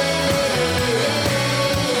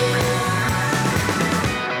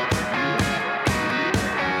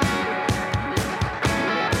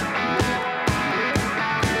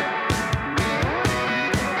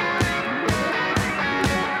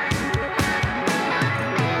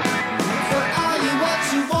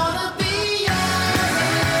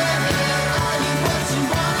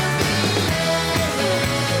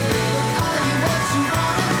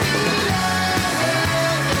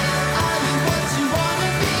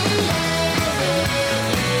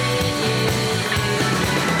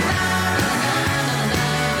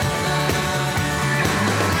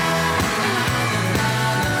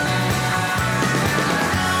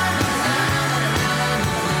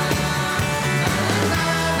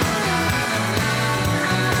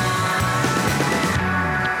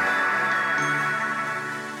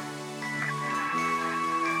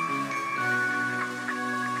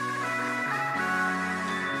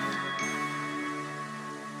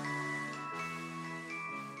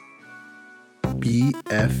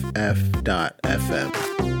 BFF.FM.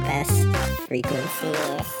 Best frequency.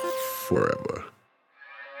 Forever.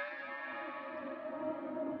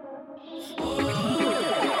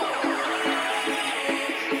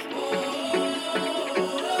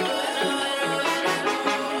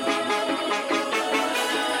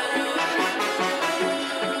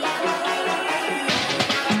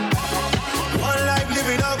 One life, live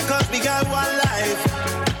it up, cause we got one life.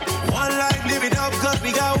 One life, live it up, cause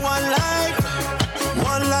we got one life.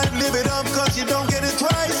 One life, live it up, cause you don't get it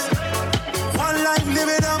twice. One life, live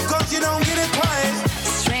it up, cause you don't get it twice.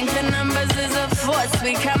 Strength in numbers is a force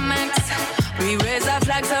we can max. We raise our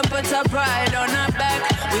flags and put our pride on our back.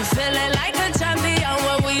 We feeling like a champion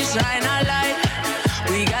when we shine our light.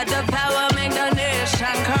 We got the power, make the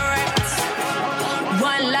nation correct.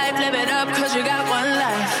 One life, live it up, cause you got one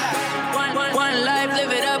life. One life,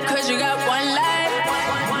 live it up, cause you got one life.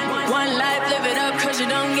 One life, live it up, cause you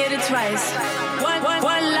don't get it twice.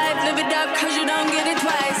 One life, live it up, cause you don't get it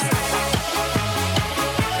twice.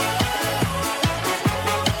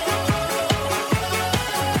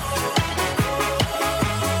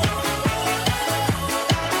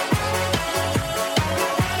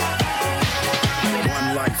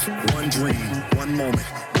 One life, one dream, one moment,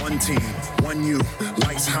 one team, one you,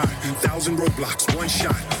 lights hot, 1,000 roadblocks, one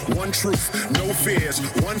shot, one truth, no fears,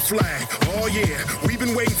 one flag. Oh yeah, we've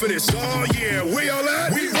been waiting for this all year. Where y'all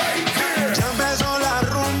at? We right here. Ya empezó la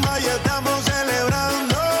rumba y estamos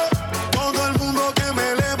celebrando. Todo el mundo que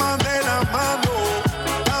me levante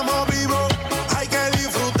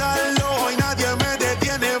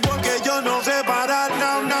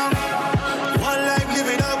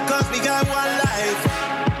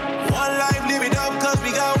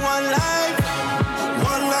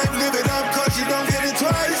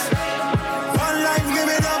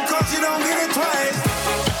twice.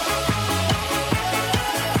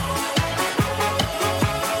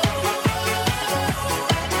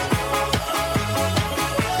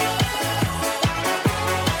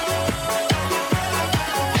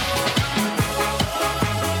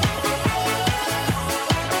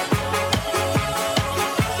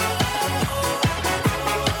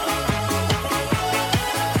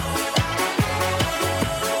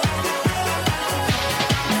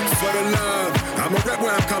 For the love, I'm a rep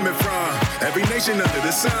where I'm coming from. Every nation under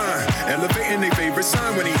the sun, elevating their favorite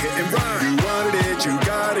sign when he hit and run. You wanted it, you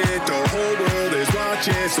got it. The whole world is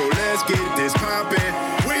watching, so let's get this poppin'.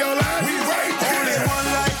 We all out, we right here. Only one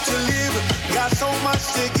life to live, got so much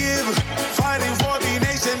to give. Fighting for the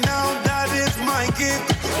nation now, that is my gift.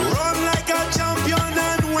 Run like a champion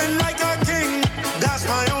and win like a king. That's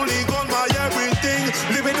my only goal, my everything.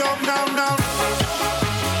 Live it up now, now.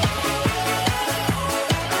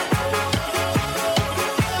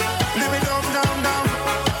 Live it up now, now.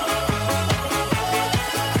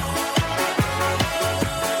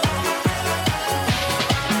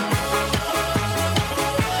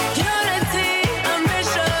 Unity,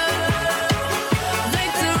 ambition,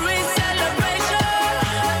 victory, celebration.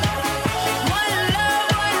 One love,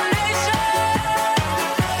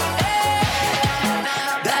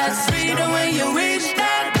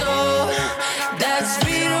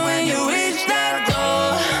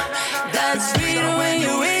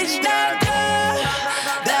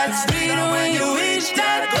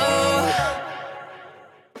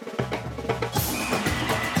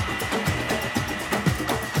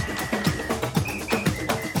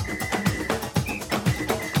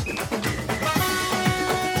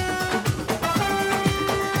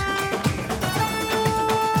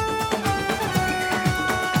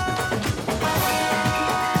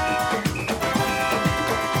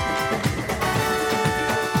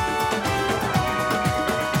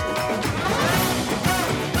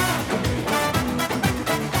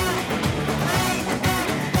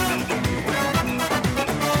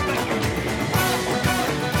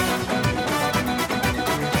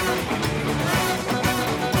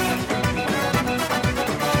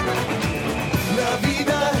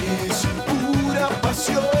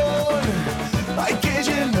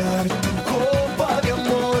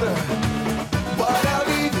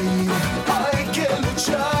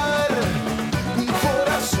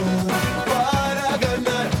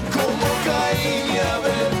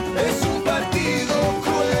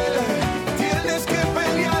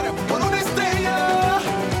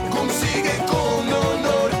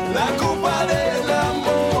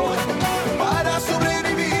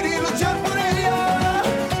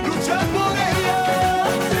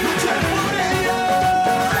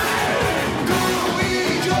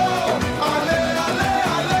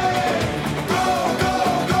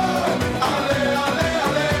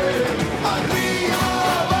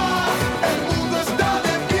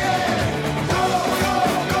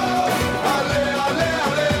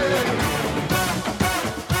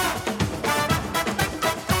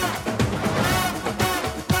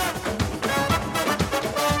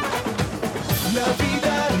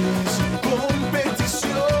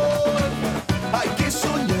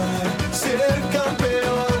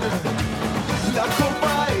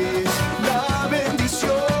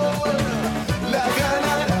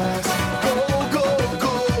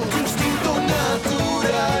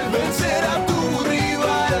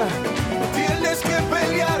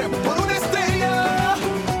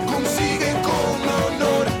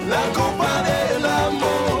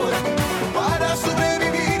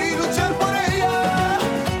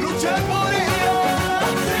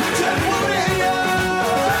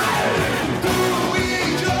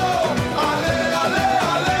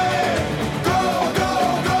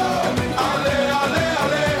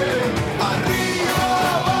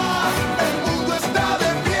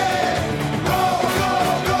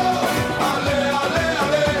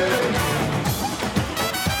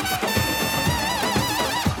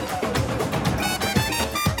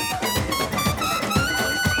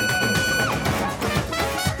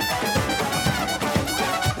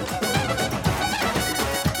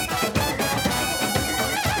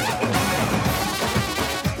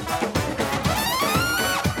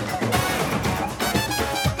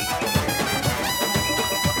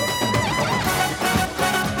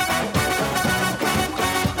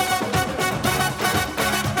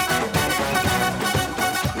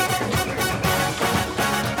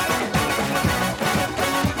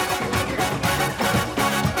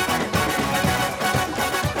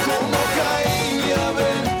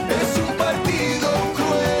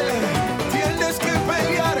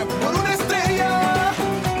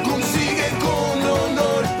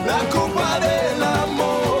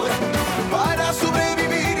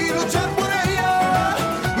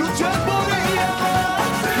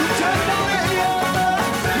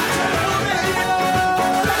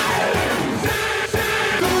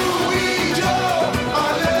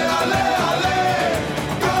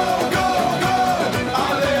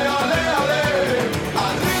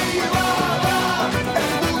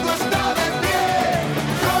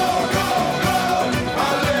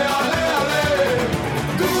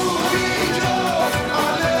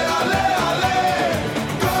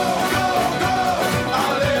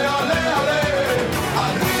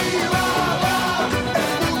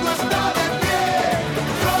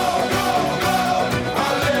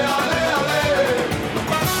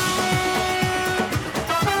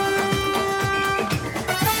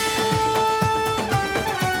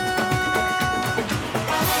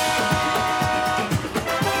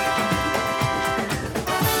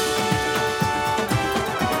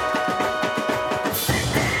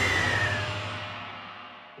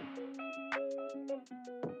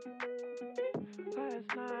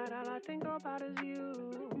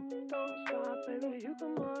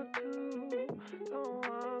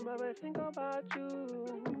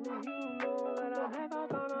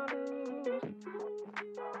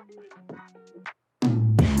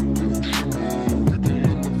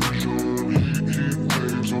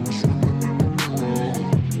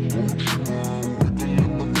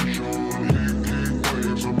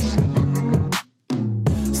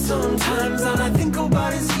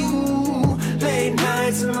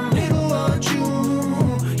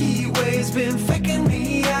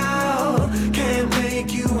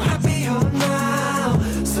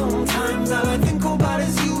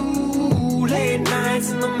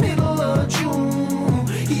 nights in the middle of June.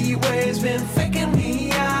 He waves been faking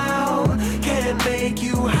me out. Can't make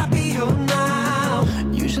you happier now.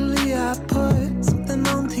 Usually I put something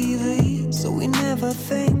on TV, so we never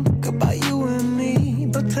think about you and me.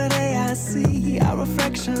 But today I see our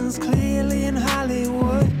reflections clearly in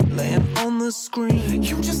Hollywood, laying on the screen.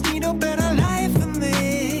 You just need a better life than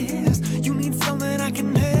this. You need something I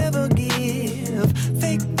can never give.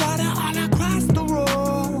 Fake water all across the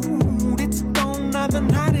road. It's gone now, the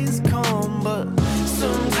night is come. But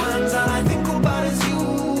sometimes all I think about is you.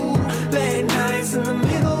 Late nights in the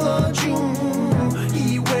middle of June.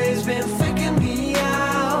 He waves been faking me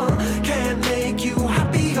out. Can't make you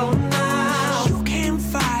happier now. you can't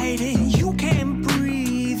fight it, you can't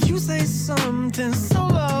breathe. You say something so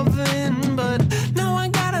loving, but now I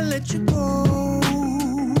gotta let you go.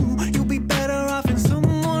 You'll be better off in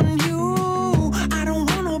someone new. I don't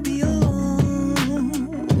wanna be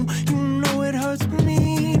alone. You know it hurts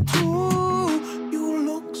me too. You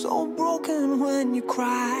look so broken when you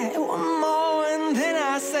cry. One more and then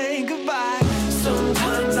I say goodbye.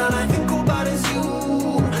 Sometimes all I think about is you.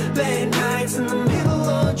 Late nights in the middle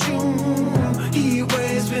of June. He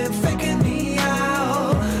waves been faking me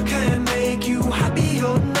out. Can't make you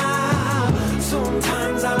happier now.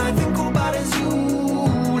 Sometimes all I think about is you.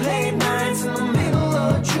 Late nights in the middle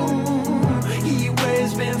of June. He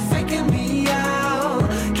waves been faking me out.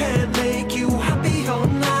 Can't make you happier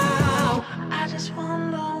now. I just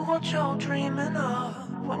wonder what you're dreaming of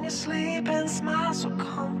when you sleep and smile so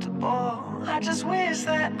comfortable. I just wish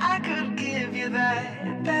that I could give you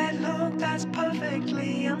that look that's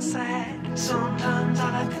perfectly unsaid. Sometimes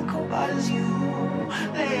all I think about is you.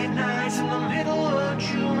 Late nights in the middle of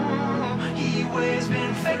June. He waves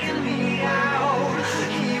been faking me out.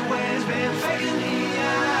 He waves been faking me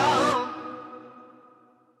out.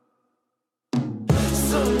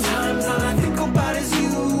 Sometimes all I think about is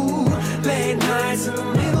you. Late nights in the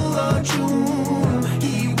middle of June.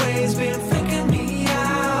 He waves been faking me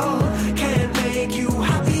out. Can't make you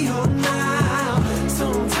happier now.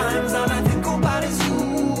 Sometimes all I think about is you.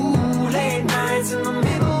 Late nights in the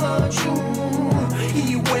middle of June.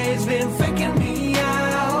 He waves been faking me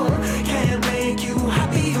out. Can't make you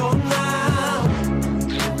happier now.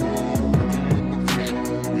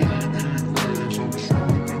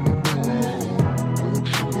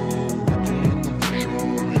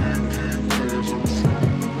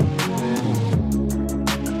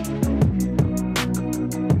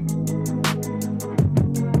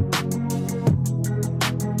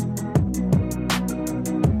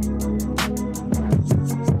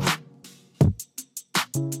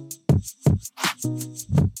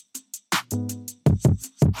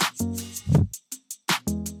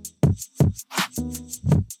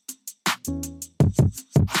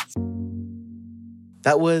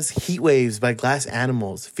 That was Heat Waves by Glass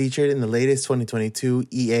Animals, featured in the latest 2022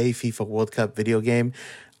 EA FIFA World Cup video game.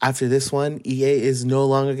 After this one, EA is no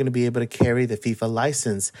longer going to be able to carry the FIFA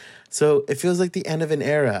license, so it feels like the end of an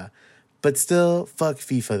era. But still, fuck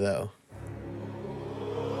FIFA though.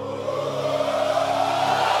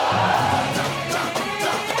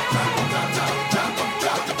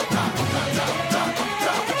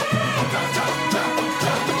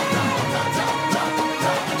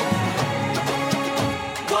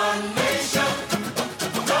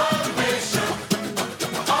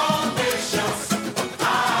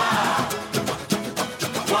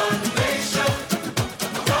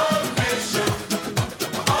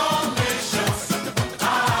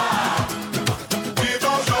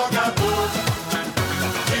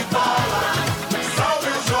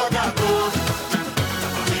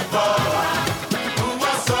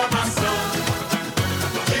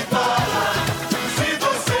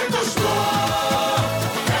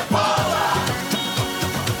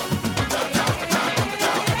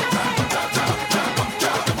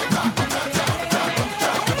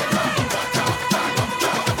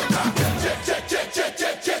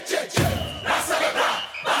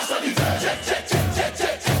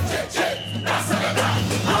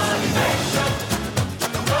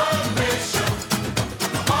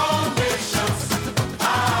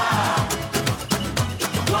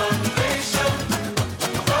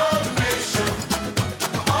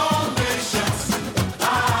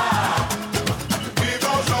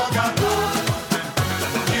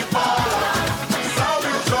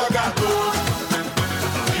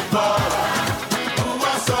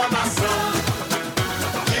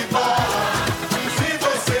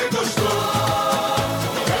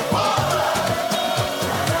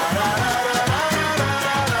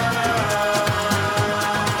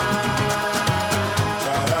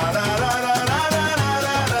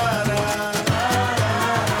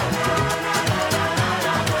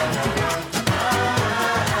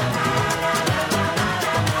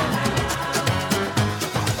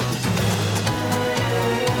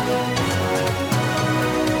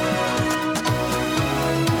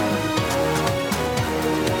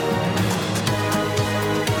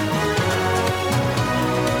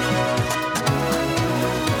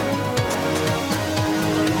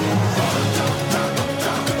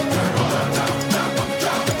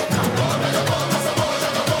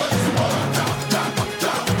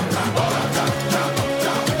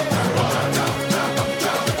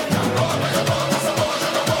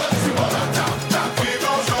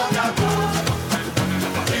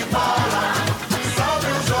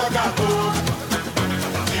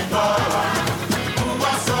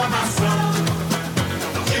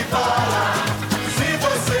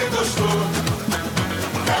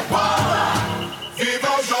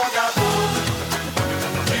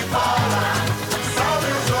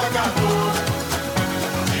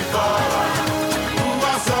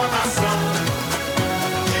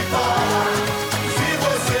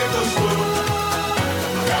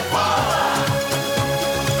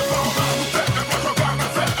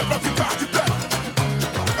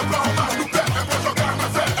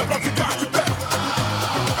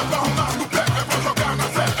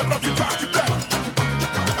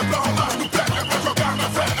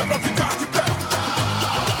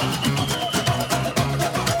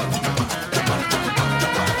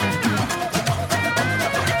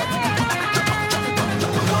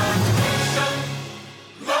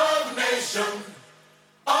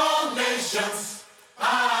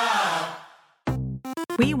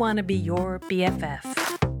 We want to be your BFF.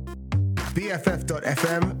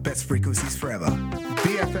 BFF.FM, best frequencies forever.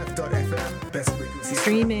 BFF.FM, best frequencies forever.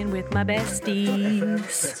 Streaming with my besties.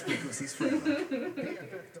 Best frequencies forever.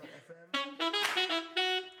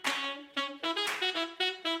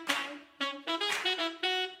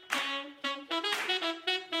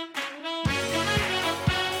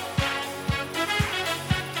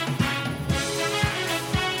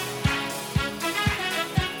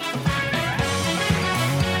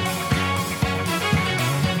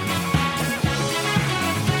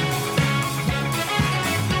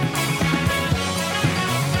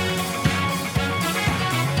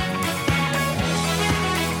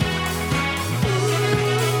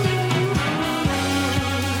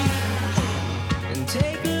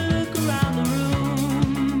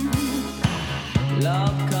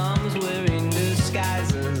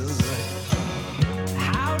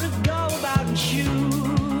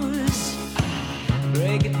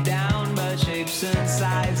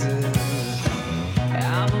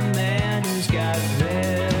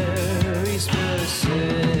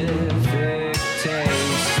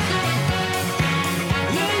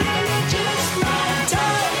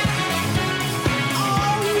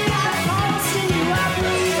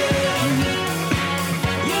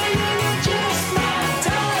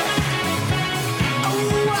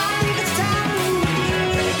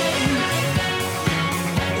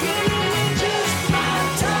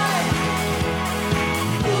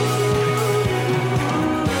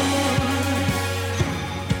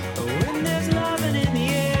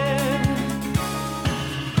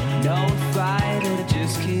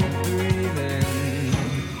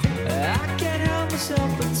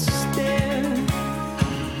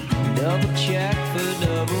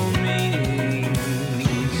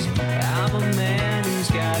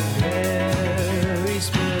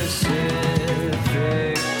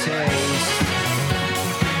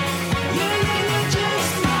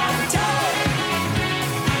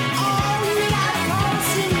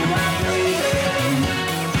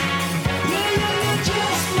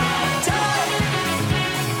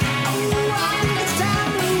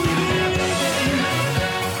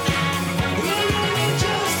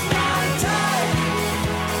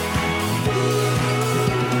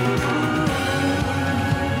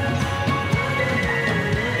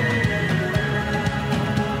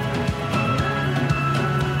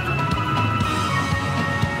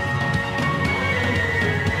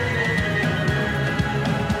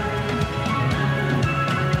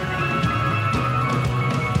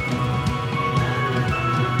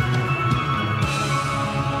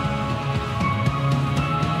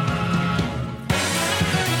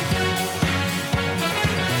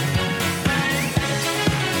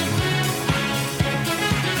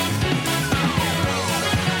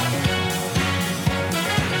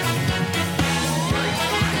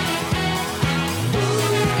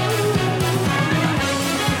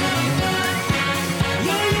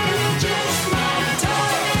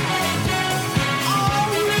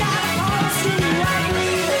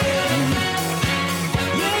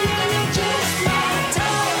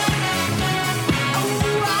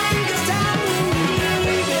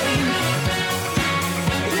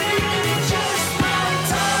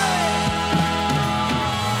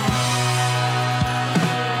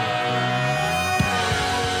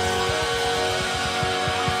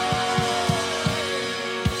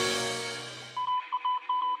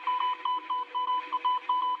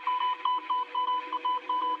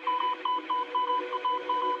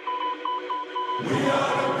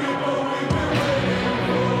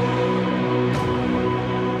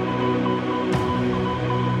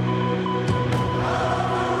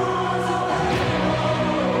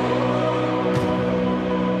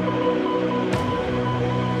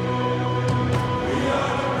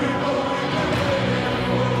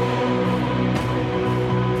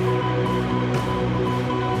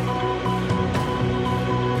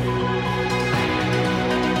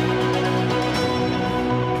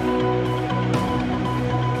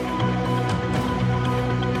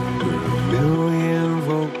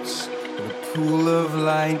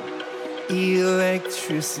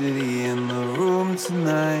 Electricity in the room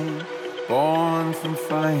tonight, born from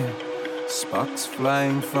fire, sparks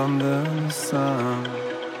flying from the sun.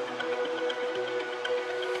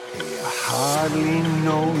 Hey, I hardly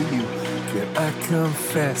know you, can I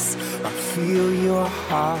confess? I feel your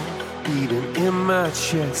heart beating in my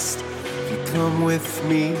chest. If you come with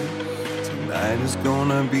me, tonight is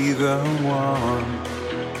gonna be the one.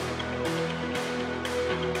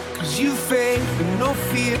 You faith and no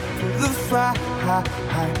fear for the fight.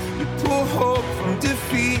 You pull hope from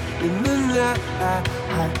defeat in the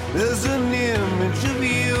night. There's an image of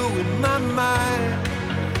you in my mind.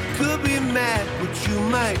 mad, but you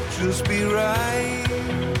might just be right.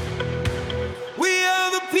 We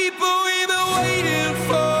are the people we've been waiting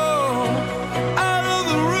for. Out of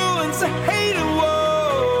the ruins of hate and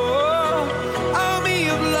war, army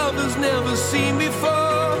of lovers never seen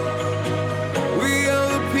before. We are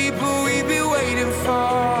the people we've been waiting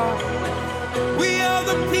for. We are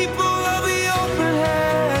the people of the open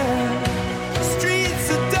hand. Streets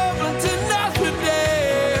of Dublin to Notre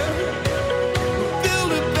Dame. We'll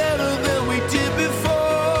build it better than we did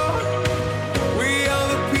before. We are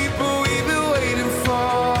the people we've been waiting for.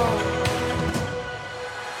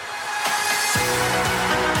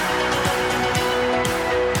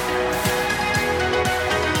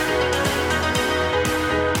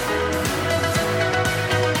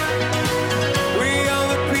 We are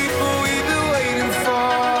the people we've been waiting for.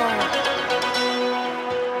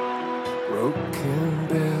 Broken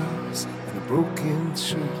bells and a broken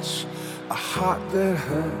church. A heart that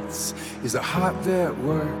hurts is a heart that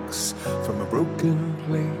works. From a broken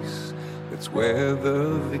place, that's where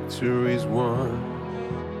the victory's won.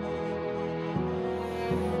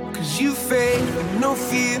 'Cause you faith and no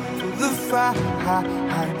fear through the fight.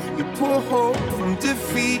 You pour hope from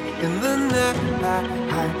defeat in the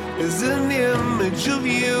night. There's an image of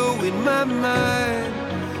you in my mind.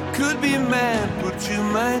 Could be mad, but you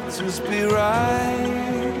might just be right.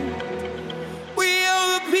 We are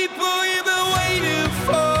the people you've been waiting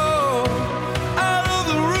for. Out of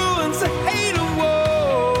the ruins of hate and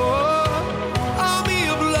war, army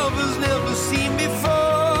of lovers never seen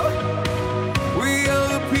before. We are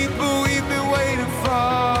the people we've been waiting for.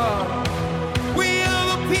 We are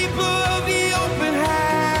the people of the open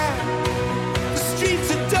hand. The streets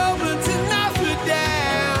of Dublin to Notre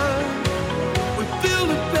Dame. We build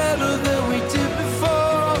it better than we did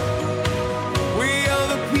before. We are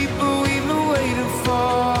the people we've been waiting for.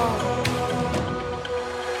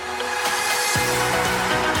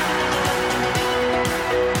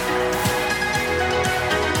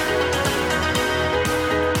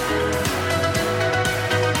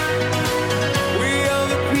 We are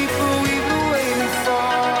the people we've been waiting for.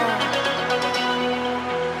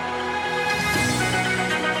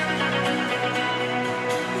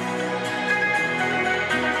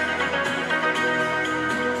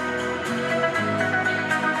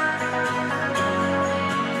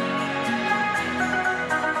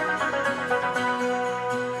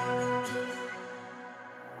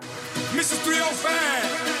 Mrs. 305,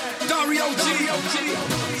 Dario G,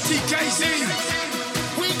 TKZ.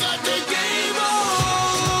 We got the game on.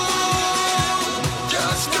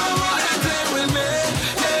 Just come on and play with me.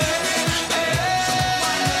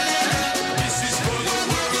 This is for the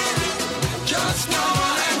world. Just come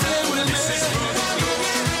on and play with me. This is for the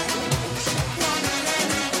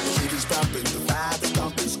City's popping, the vibe is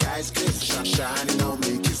pumping, sky's clear, shining on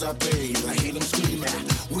me, kids are paid, I hear them scream out,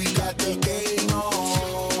 we got the game on.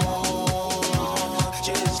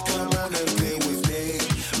 Just come on and play with me.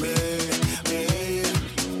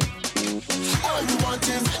 All we want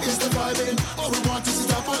is the vibing, all we want is to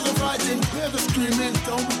stop all the fighting, hear the screaming,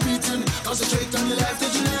 don't be beating, concentrate on the life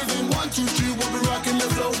that you live in. 1, 2, 3, we'll be rocking the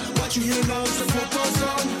flow, what you hear now is the football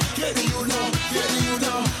song, yeah, do you know,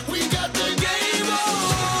 we got the game on.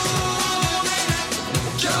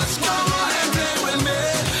 Just come on and play with me.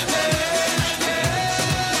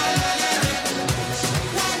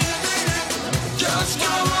 Just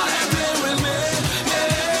come on and play with me.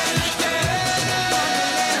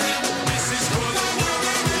 This is for the world.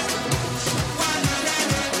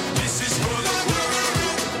 This is for the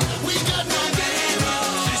world. We got no game on.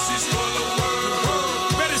 This is for the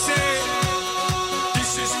world. Better say,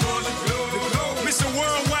 this is for the glory.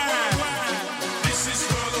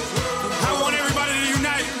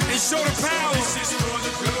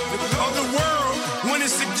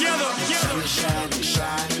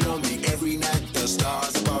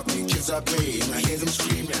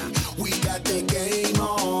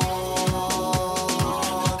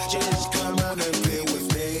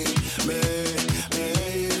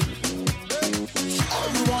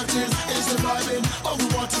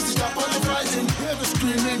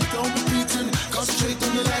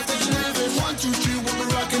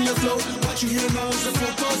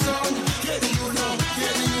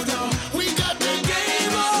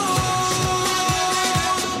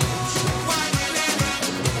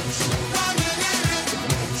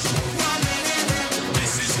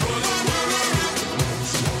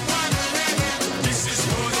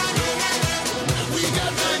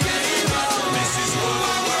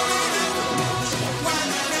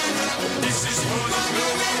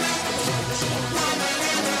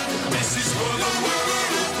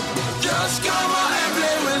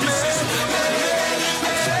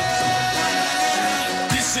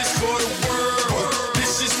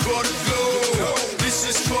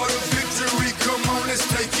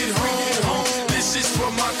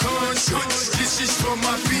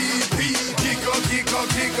 Kiko,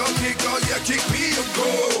 Kiko, Kiko, yeah, kick me a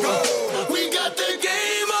goal. We got the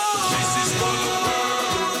game on. This is for the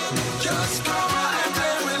world. Just come out and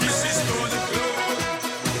play with me. This is for the globe.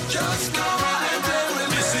 Just come out and play with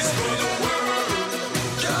me. This is for the world.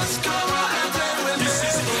 Just come out and play with me. This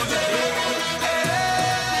is for the globe.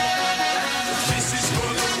 This is for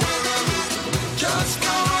the world. Just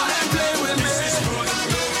come out and play with me. This is for the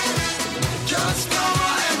globe. Just come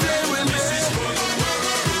out and play with me. This is for the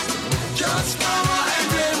world. Just come out and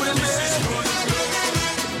play with me. This is for the globe.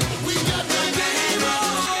 We got the game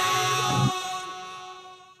on.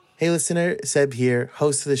 Hey listener, Seb here,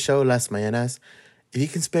 host of the show Las Mañanas. If you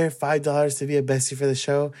can spare $5 to be a bestie for the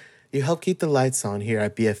show, you help keep the lights on here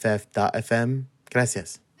at BFF.fm.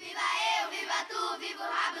 Gracias.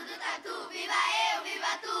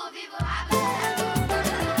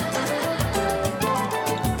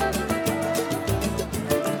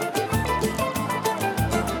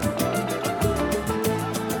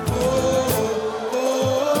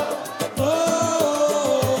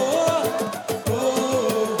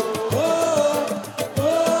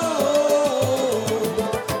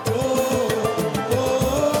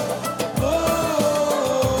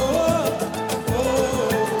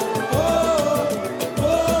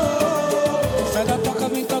 Sai da toca,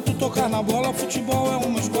 vem cá tu tocar na bola. Futebol é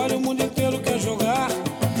uma escolha, o mundo inteiro quer jogar.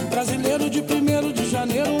 Brasileiro de 1º de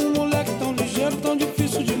janeiro, um moleque tão ligeiro, tão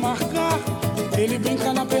difícil de marcar. Ele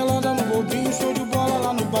brinca na pelada, no bobinho, show de bola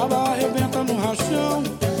lá no baba, arrebenta no rachão.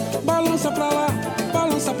 Balança pra lá,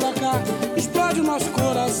 balança pra cá, explode o nosso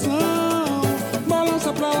coração.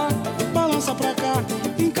 Balança pra lá, balança pra cá,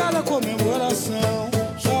 em cada comemoração.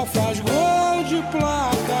 Só faz gol de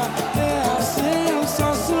placa, é a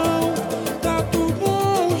sensação. Tá tudo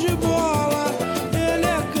bom de bola, ele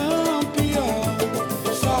é campeão.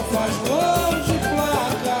 Só faz gol de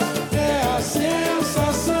placa, é a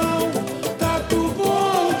sensação. Tá tudo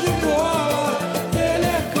bom de bola, ele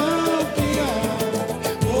é campeão.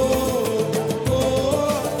 Oh, oh,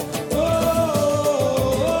 oh,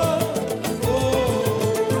 oh,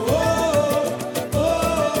 oh,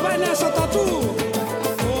 oh. Vai nessa, Tatu!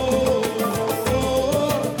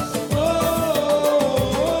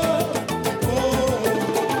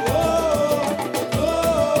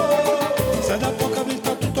 Sai da toca, vem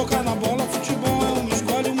cá tu tocar na bola. Futebol é uma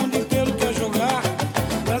escolha, o mundo inteiro quer jogar.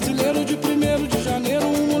 Brasileiro de 1º de janeiro,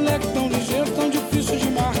 um moleque tão ligeiro, tão difícil de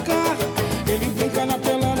marcar. Ele brinca na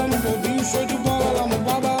pelada, no bobinho, show de bola lá no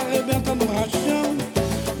baba, arrebenta no rachão.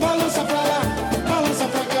 Balança pra lá, balança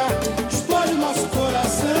pra cá, explode nosso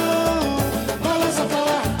coração. Balança pra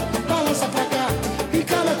lá, balança pra cá, em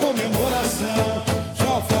cada comemoração.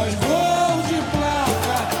 Só faz gol de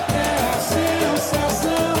placa, é a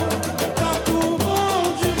sensação. Tá tudo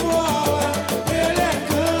bom de bola, ele é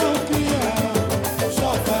campeão. Só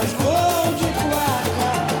faz gol de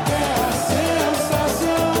placa, é a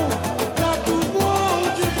sensação. Tá tudo bom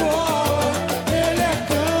de bola, ele é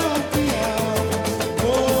campeão.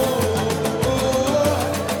 Oh, oh,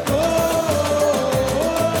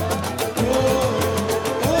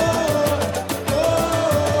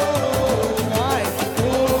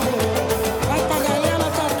 oh, vai pra galera,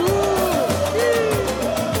 Tatu!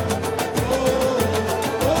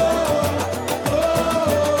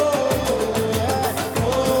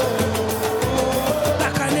 Da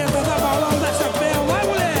caneta, da balão, da chapéu, vai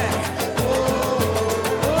moleque!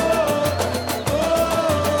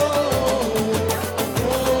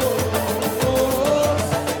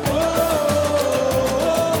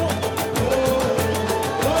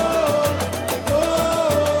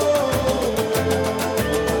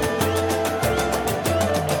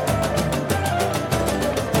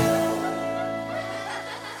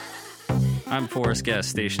 I'm Forrest Guest,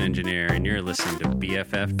 station engineer, and you're listening to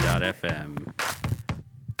BFF.fm.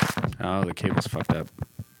 Oh, the cable's fucked up.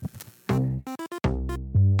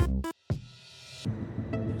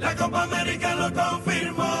 La Copa América lo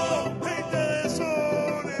confirmó.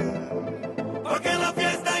 Porque la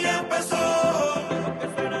fiesta ya empezó.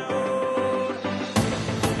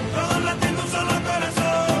 Todos latiendo un solo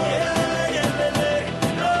corazón.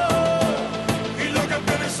 Y los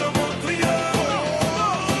campeones somos tú y yo.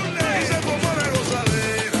 Y se formó la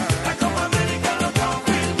gozadera. La Copa América lo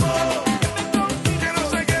confirmó. Que no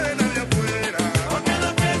se quede nadie afuera. Porque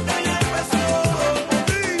la fiesta ya empezó.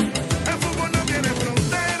 El fútbol no tiene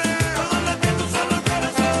fronteras. Todos latiendo un solo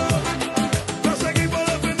corazón. Los equipos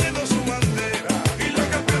defendiendo su bandera. Y los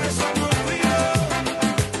campeones somos tú y yo.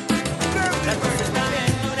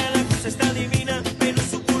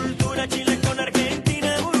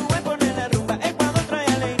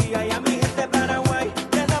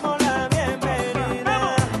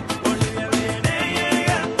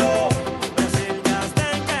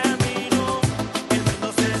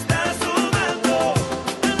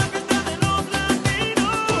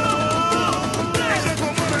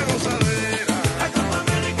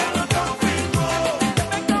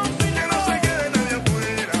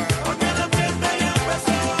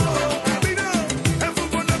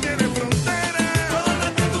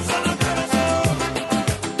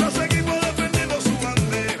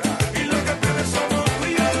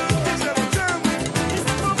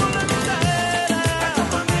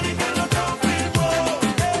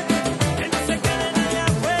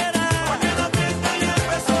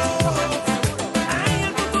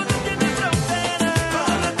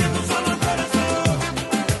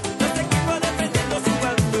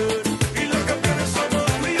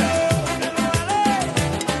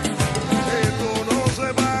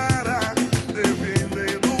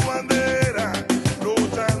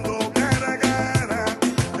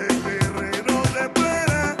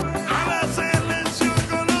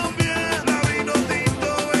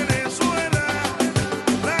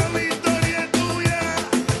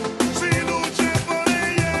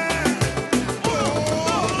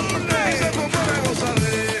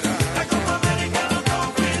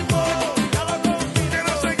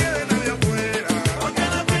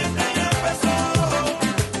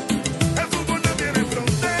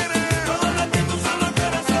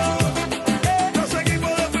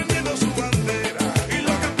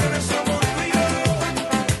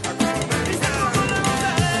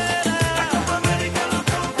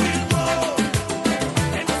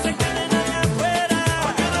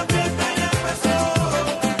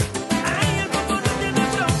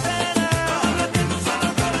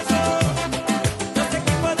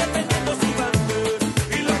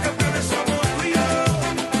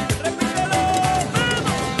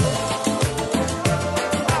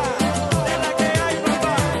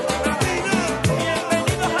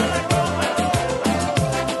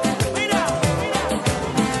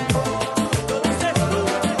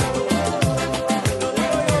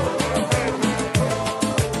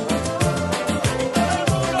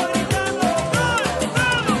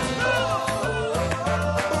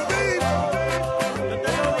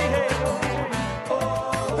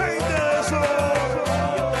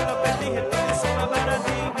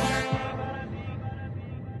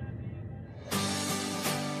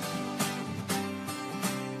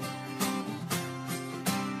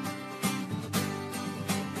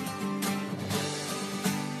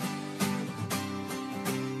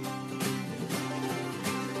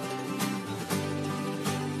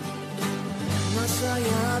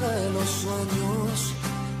 sueños,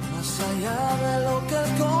 más allá de lo que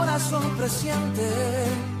el corazón presiente,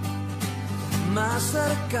 más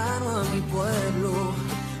cercano a mi pueblo,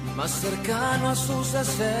 más cercano a sus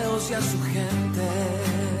deseos y a su gente.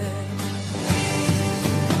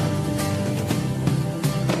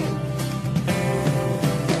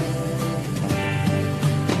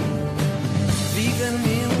 Vive en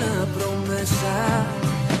mí una promesa,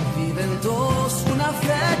 vive en todos una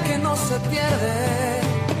fe que no se pierde.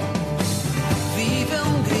 Vive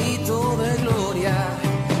un grito de gloria,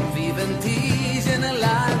 vive en ti y en el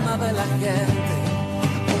alma de la gente.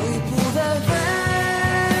 Hoy pude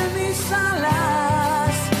ver mis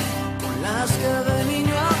alas, con las que de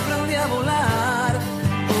niño aprendí a volar.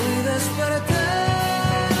 Hoy desperté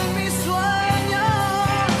mis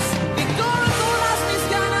sueños y con todas mis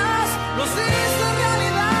ganas los hice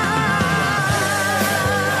realidad.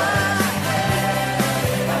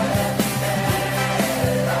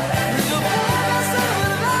 Yo puedo hacer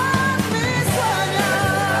verdad mis sueños.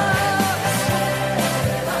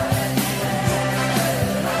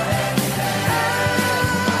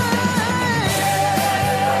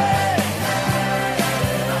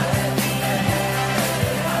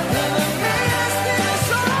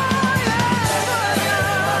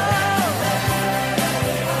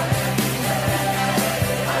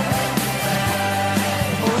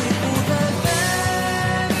 Hoy pude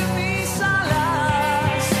ver mis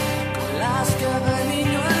alas, con las que de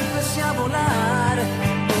niño empecé a volar.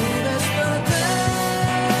 Hoy desperté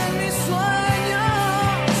mis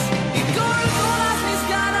sueños y con todas mis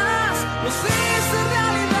ganas los hice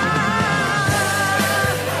realidad.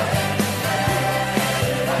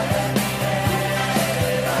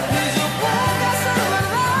 Y yo puedo hacer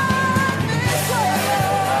verdad mis sueños.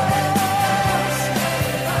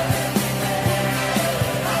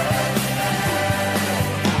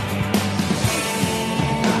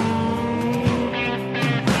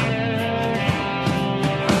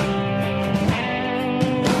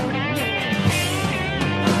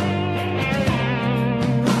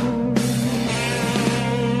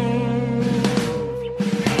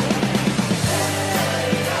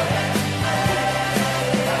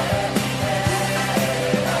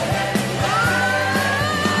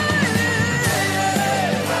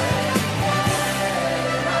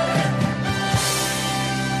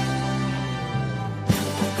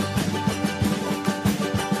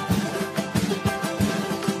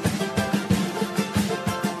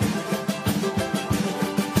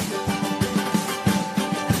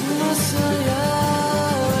 Más allá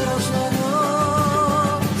de los sueños,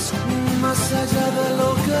 más allá de lo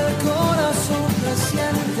que el corazón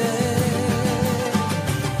presiente,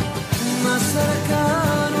 más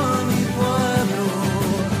cercano a mi pueblo,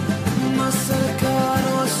 más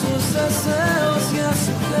cercano a sus deseos y a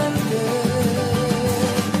su gente.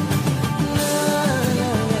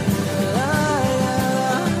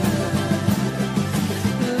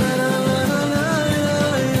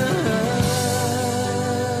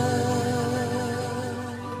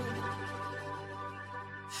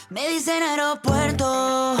 Me dicen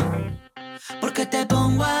aeropuerto, porque te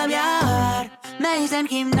pongo a viajar. Me dicen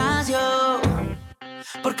gimnasio,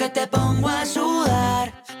 porque te pongo a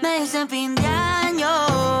sudar. Me dicen fin de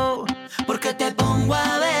año, porque te pongo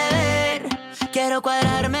a beber. Quiero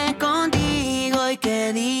cuadrarme contigo y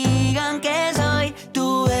que digan que soy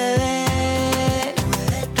tu bebé.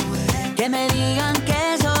 Que me digan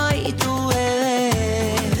que soy tu bebé.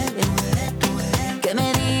 Que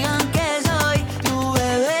me digan que soy tu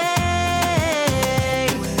bebé.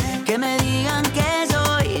 Que me digan que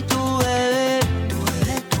soy tu bebé.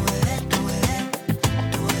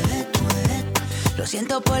 Lo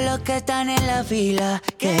siento por los que están en la fila,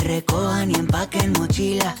 que recojan y empaquen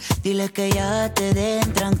mochila. Diles que ya te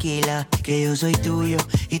den tranquila, que yo soy tuyo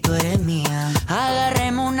y tú eres mía.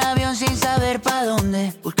 Agarremos un avión sin saber pa'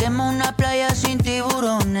 dónde, busquemos una playa sin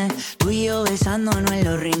tiburones. Tú y yo besándonos en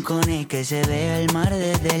los rincones, que se vea el mar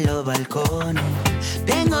desde los balcones.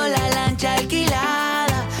 Tengo la lancha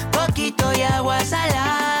alquilada, poquito y agua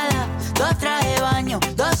salada. 2 trajes de baño,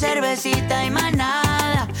 2 cervecitas y más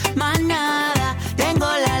nada, más nada. Tengo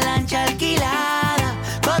la lancha alquilada,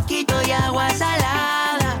 poquito y agua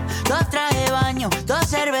salada. 2 trajes de baño, 2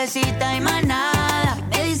 cervecitas y más nada.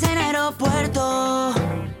 Me dicen aeropuerto,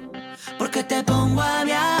 porque te pongo a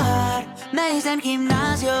viajar. Me dicen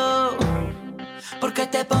gimnasio, porque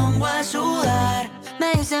te pongo a sudar.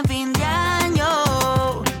 Me dicen fin de año,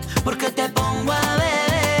 porque te pongo a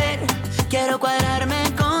beber. Quiero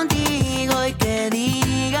cuadrarme contigo y que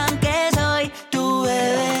digan que soy tu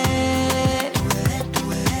bebé.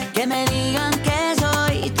 Que me digan que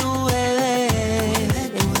soy tu bebé.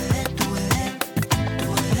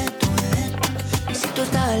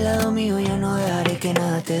 lado mío ya no dejaré que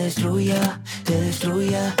nada te destruya, te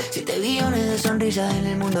destruya. 7 billones de sonrisas en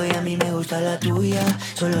el mundo y a mí me gusta la tuya,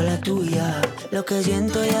 solo la tuya. Lo que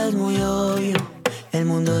siento ya es muy obvio, el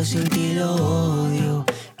mundo sin ti lo odio.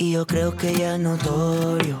 Y yo creo que ya es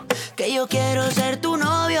notorio que yo quiero ser tu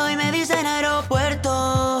novio y me dicen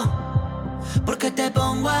aeropuerto, porque te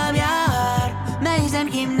pongo a viajar, me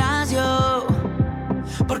dicen gimnasio,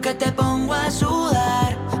 porque te pongo a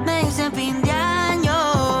sudar, me dicen fin de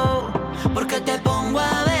año, porque te pongo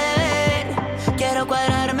a beber. Quiero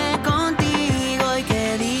cuadrarme contigo y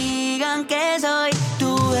que digan que soy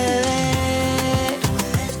tu bebé,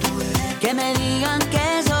 que me digan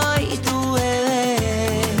que soy tu bebé,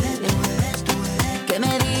 que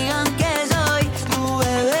me digan que soy tu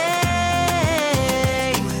bebé,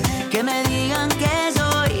 que me digan que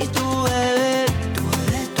soy tu bebé.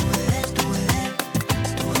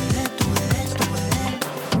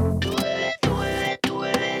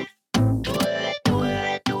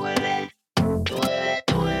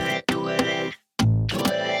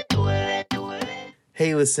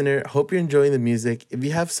 Hey listener, hope you're enjoying the music. If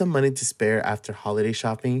you have some money to spare after holiday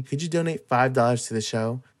shopping, could you donate $5 to the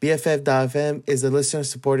show? BFF.FM is a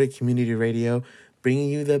listener-supported community radio bringing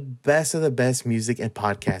you the best of the best music and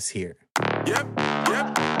podcasts here.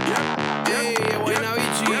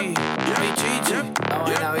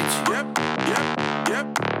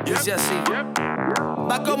 Dice así.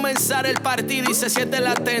 Va a comenzar el partido y se siente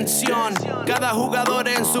la tensión. Cada jugador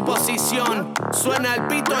en su posición. Suena el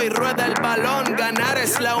pito y rueda el balón. Ganar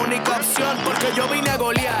es la única opción porque yo vine a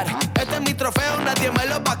golear. Este es mi trofeo, nadie me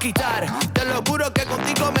lo va a quitar. Te lo juro que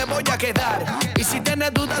contigo me voy a quedar. Y si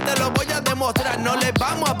tienes dudas te lo voy a demostrar. No le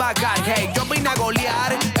vamos a bajar. Hey, yo vine a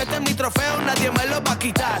golear. Este es mi trofeo, nadie me lo va a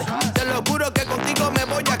quitar. Te lo juro que contigo me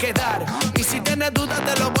voy a quedar. Y si tienes dudas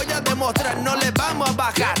te lo voy a demostrar. No le vamos a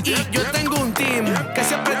bajar. Y yo tengo un team que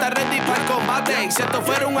siempre está ready para el combate. Y si esto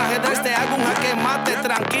fuera un ajedrez te hago un jaque mate.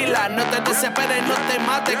 Tranquila, no te desesperes, no te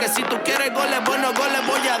mates. Que si tú quieres goles, buenos goles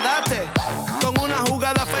voy a darte. Con una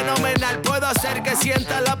jugada fenomenal puedo hacer que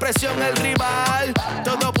sienta la presión el rival.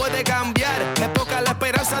 Todo puede cambiar, es poca la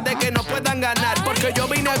esperanza de que no puedan ganar. Porque yo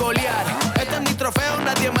vine a golear, este es mi trofeo,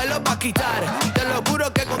 nadie me lo va a quitar. Te lo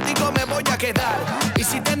juro que contigo me voy a quedar. Y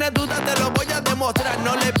si tienes dudas te lo voy a demostrar.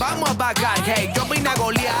 No le vamos a bajar, hey, yo vine a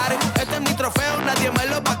golear. Este es mi trofeo, nadie me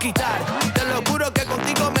lo va a quitar. Te lo juro que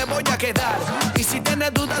contigo me voy a quedar. Y si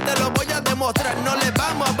tienes dudas te lo voy a demostrar. No le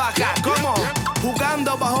vamos a bajar, ¿cómo?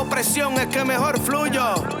 Jugando bajo presión es que mejor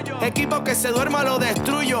fluyo. Equipo que se duerma lo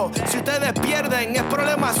destruyo. Si ustedes pierden es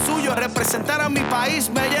problema suyo. Representar a mi país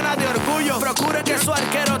me llena de orgullo. Procuren que su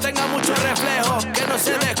arquero tenga mucho reflejo, que no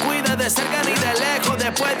se descuide de cerca ni de lejos.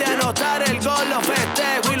 Después de anotar el gol lo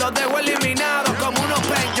festejo y los dejo eliminados como unos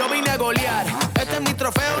pen. Yo vine a golear, este es mi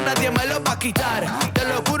trofeo, nadie me lo va a quitar. Te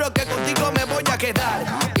lo juro que contigo me voy a quedar.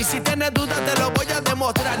 Y si tienes dudas te lo voy a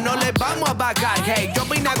demostrar. No le vamos a bajar, hey, yo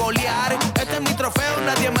vine a golear. Este es mi trofeo,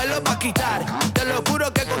 nadie me lo va a quitar. Te lo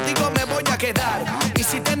juro que contigo me voy a quedar. Y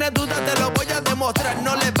si tienes dudas te lo voy a demostrar.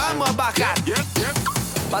 No le vamos a bajar.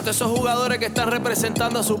 Para todos esos jugadores que están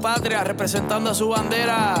representando a su patria, representando a su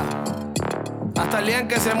bandera, hasta el día en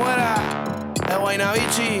que se muera, de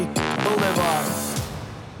Guaynabichi Boulevard.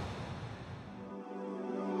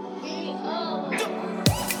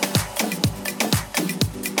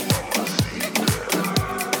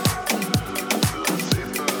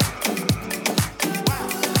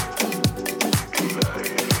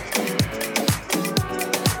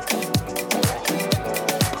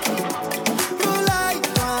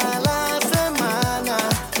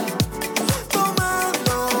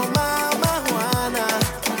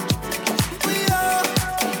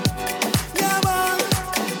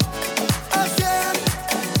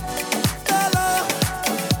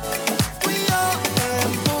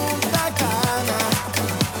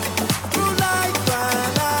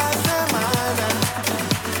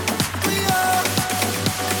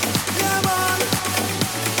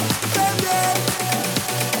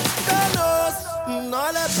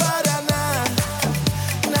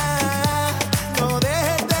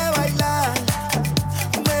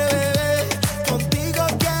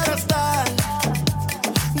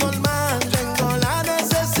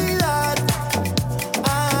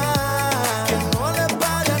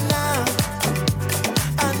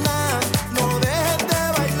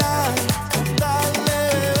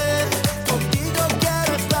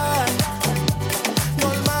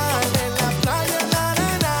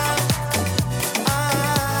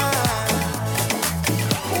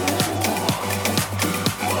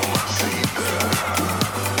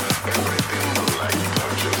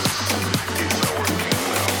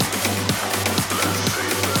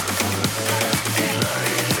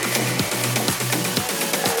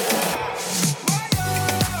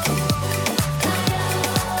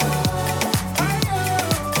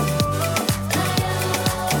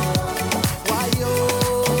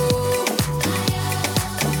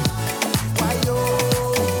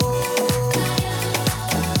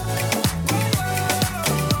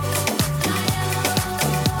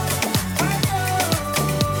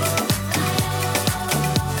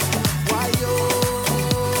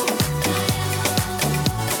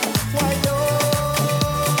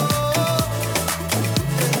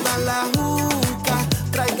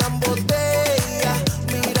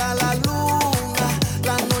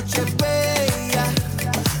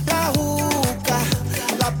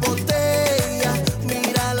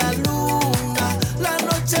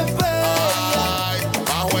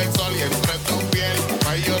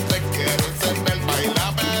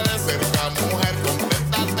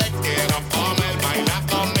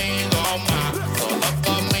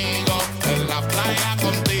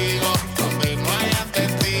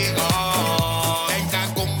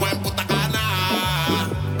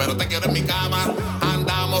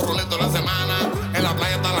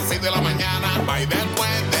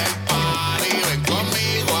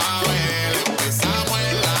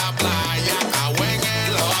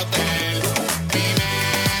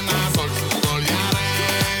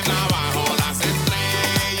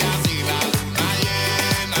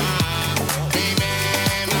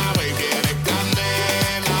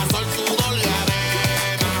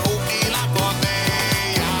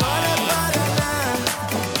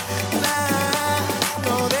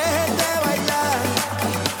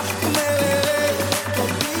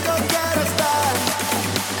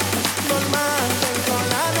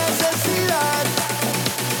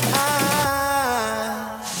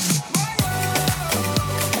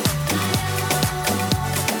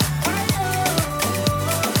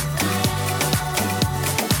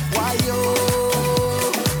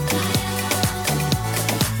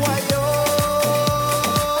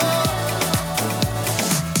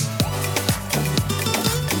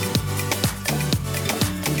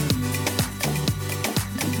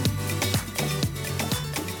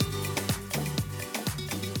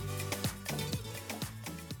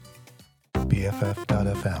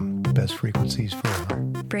 BFF.FM. Best frequencies forever.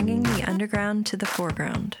 Bringing the underground to the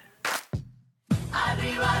foreground.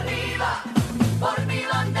 Arriba, arriba, por mi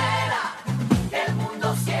bandera, que el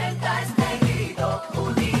mundo sienta este grito,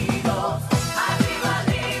 unidos. Arriba,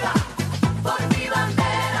 arriba, por mi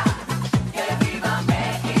bandera, que viva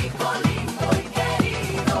México lindo y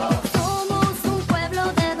querido. Somos un pueblo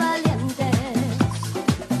de valientes,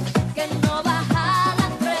 que no baja la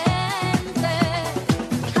frente.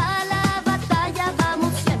 A la batalla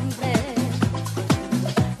vamos siempre,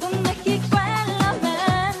 con México en la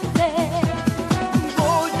mente.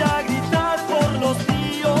 Voy a gritar por los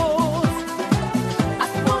tíos,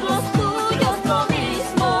 Haz por los tuyos lo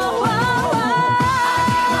mismo.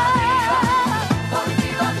 Por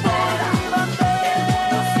mi bandera, que el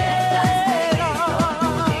mundo sienta este grito,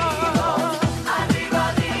 unidos. Arriba,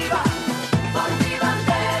 arriba, por mi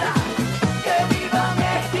bandera, que viva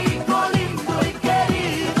México lindo y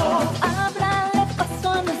querido. Ábrale paso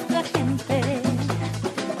a nuestra gente.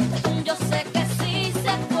 Yo sé que sí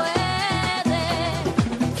se puede.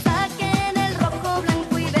 Saquen el rojo,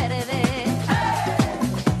 blanco y verde,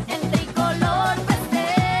 el tricolor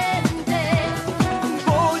presente.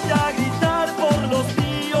 voy a gritar por los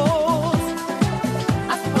tíos,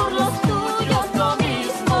 Haz por los tuyos lo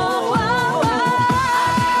mismo.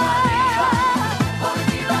 Por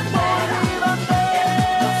mi bandera, que el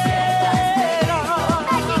mundo sienta este grito,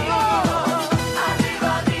 unidos. Arriba,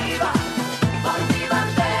 arriba, por mi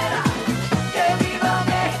bandera, que viva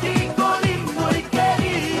México lindo y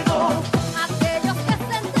querido. Aquellos que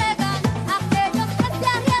se entregan, aquellos que se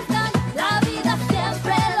arriesgan, la vida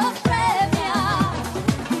siempre los premia.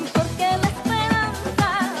 Porque la esperanza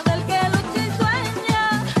del que lucha y sueña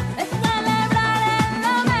es celebrar en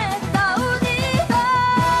la meta unidos.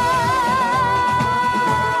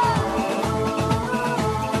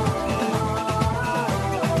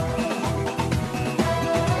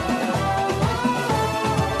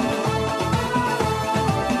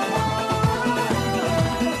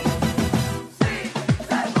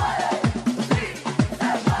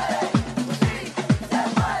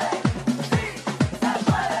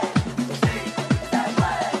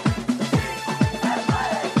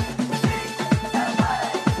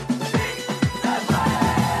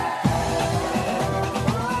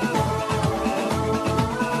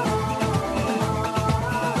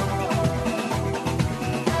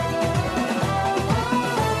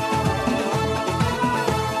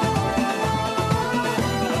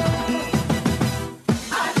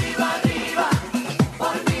 Arriba, arriba,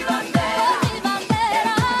 por mi bandera, que el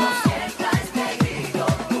mundo sienta este grito,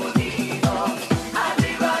 unidos.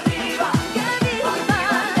 Arriba, arriba, por mi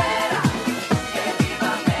bandera, que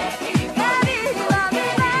viva México lindo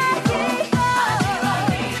y querido. Arriba,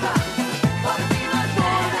 arriba, por mi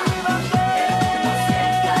bandera, que el mundo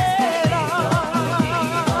sienta este grito,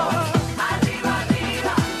 unidos. Arriba,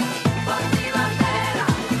 arriba, por mi bandera,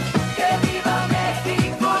 que viva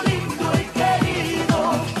México lindo y querido.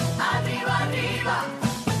 Arriba, arriba,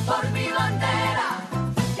 por mi bandera,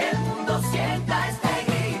 que el mundo sienta este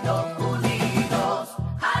grito, unidos.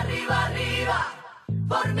 Arriba, arriba,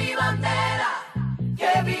 por mi bandera,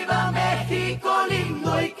 que viva México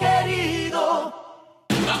lindo y querido.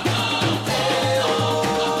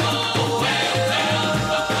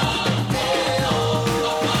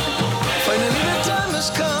 Finally the time has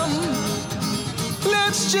come.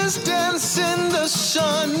 Let's just dance in the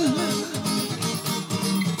sun.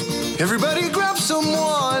 Everybody grab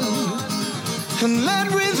someone and let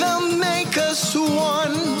rhythm make us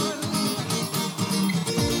one.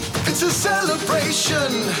 It's a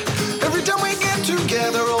celebration. Every time we get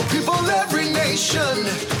together, all people, every nation.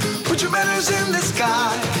 Put your banners in the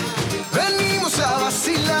sky. Venimos a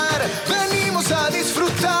vacilar, venimos a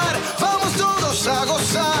disfrutar. Vamos todos a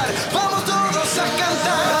gozar, vamos todos a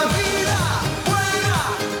cantar. La vida, buena,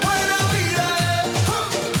 buena vida,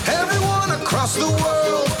 Everyone across the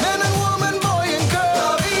world, man and woman, boy and girl.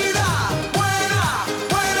 La vida, buena,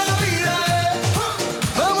 buena vida,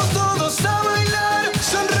 Vamos todos a bailar,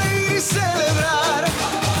 sonreír y celebrar.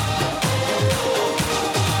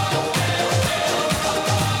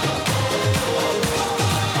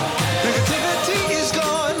 Negativity is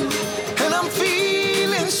gone, and I'm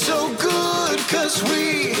feeling so good. Cause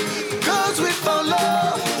we found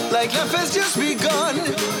love, like life has just begun.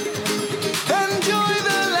 Enjoy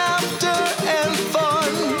the laughter and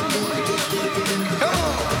fun.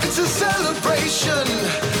 It's a celebration.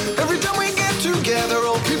 Every time we get together,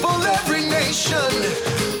 all people, every nation.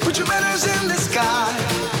 Put your banners in the sky.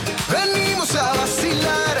 Venimos a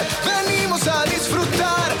vacilar, venimos a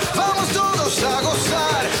disfrutar. Vamos todos a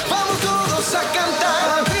gozar, vamos todos a cantar.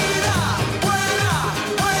 La vida, buena,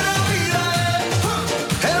 buena vida,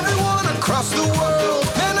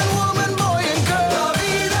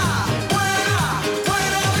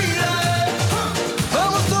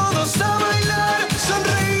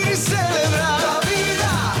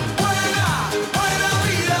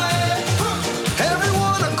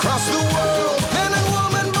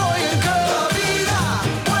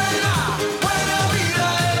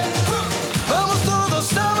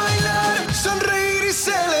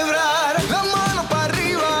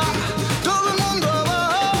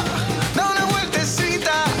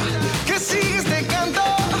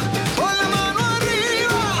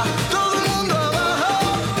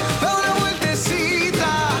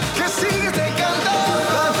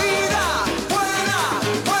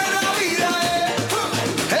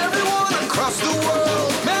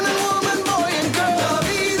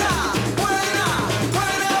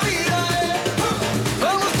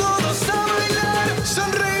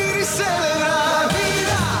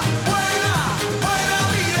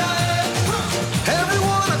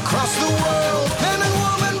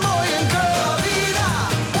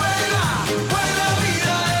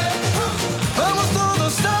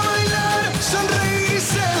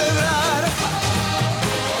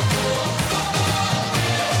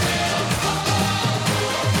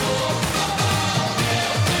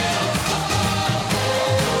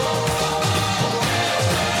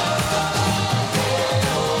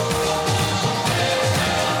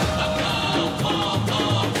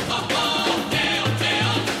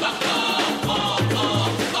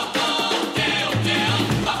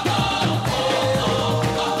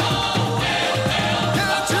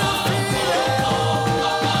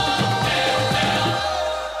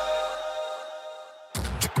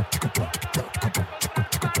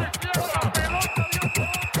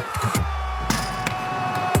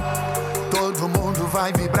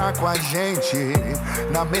 vai vibrar com a gente.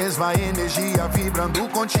 Na mesma energia, vibrando o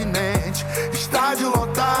continente. Estádio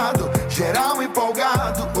lotado, geral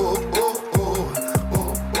empolgado. Oh, oh, oh,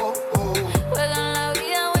 oh, oh, oh. Juegan la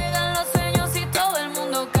vida, juegan los sueños y todo el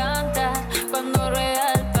mundo canta. Cuando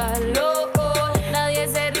rueda el balón, nadie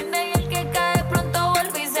se rinde y el que cae pronto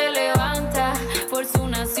vuelve y se levanta por su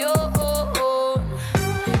nación.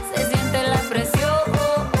 Se siente la presión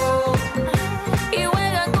y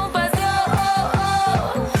juegan con pasión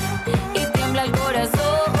y tiembla el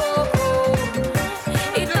corazón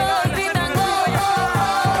y todos gritan gol.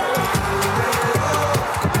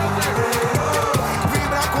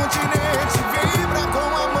 Vibra continente, vibra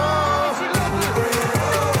com amor.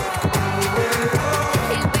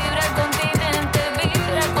 Y vibra el continente,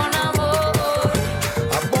 vibra con amor.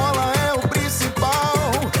 A bola é o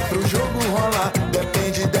principal. Pro jogo rolar,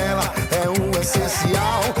 depende dela, é um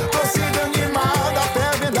essencial. Torcida animada,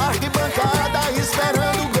 fervendo arquibancada,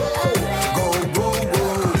 esperando o gol. Gol, gol,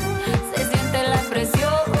 gol. Se siente la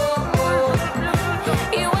presión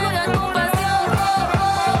y juegan con pasión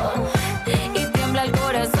y tiembla el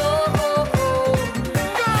corazón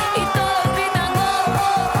y todos gritan gol.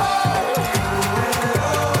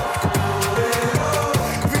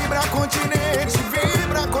 Vibra continente,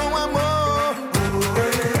 vibra com amor.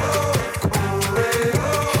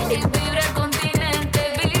 Y vibra el continente,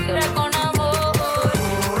 vibra con amor.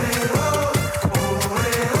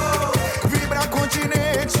 Vibra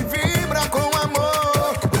continente, vibra com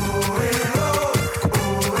amor.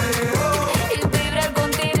 Y vibra el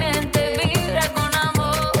continente, vibra con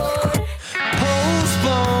amor.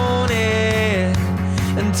 Postpone it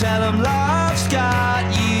and tell them love's got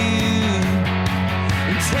you.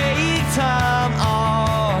 And take time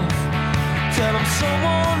off. Tell them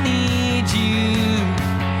someone needs you.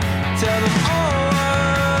 Tell them all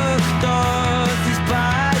Earth does is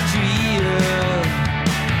bite you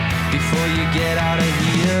before you get out of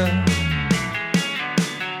here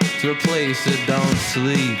to a place that don't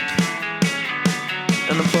sleep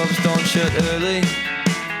and the pubs don't shut early.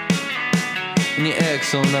 And your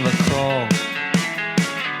ex will never call.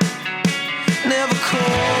 Never call.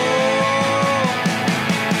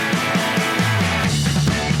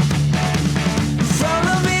 From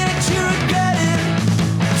the minute you regret it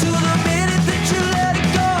to the minute that you let it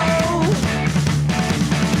go,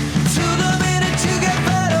 to the minute you get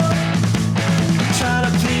better, trying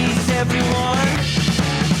to please everyone.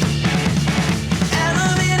 And the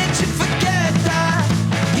minute you forget that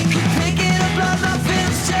you can pick it up like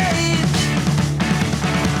nothing's changed.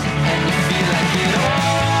 And you feel like it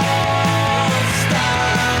all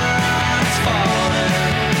starts falling.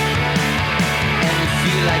 And you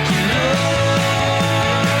feel like your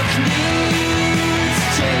look needs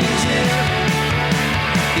changing.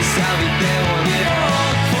 Yes, I'll be there when it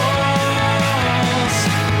all falls.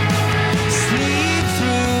 Sleep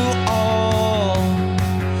through all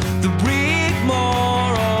the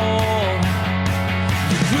rigmarole.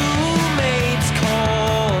 Your roommates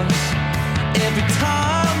calls every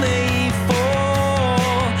time they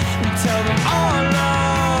fall, and tell them all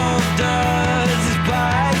love does is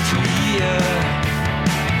bite your ear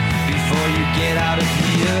before you get out of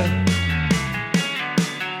here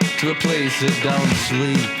to a place that don't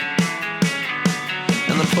sleep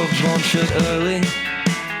and the pubs won't shut early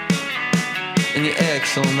and your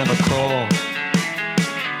ex will never call.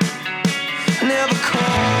 Never call.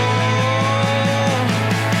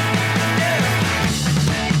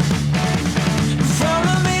 From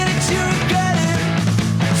the minute you regret it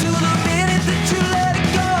to the minute that you let it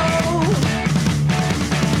go,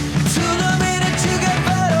 to the minute you get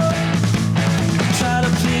better, try to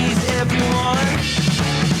please everyone.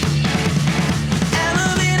 And the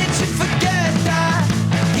minute you forget that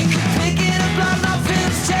you can pick it up like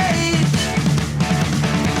nothing's changed.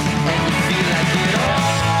 And you feel like it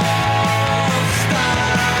all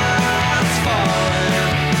starts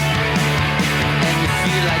falling. And you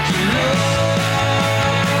feel like your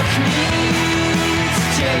look needs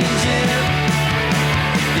changing.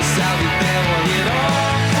 Yes, I'll be there when it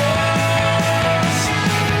all falls.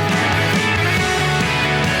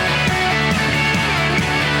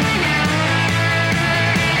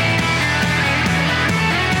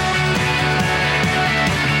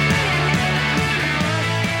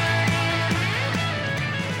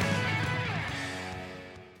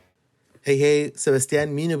 Hey, hey,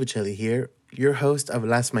 Sebastián Mino Bocelli here, your host of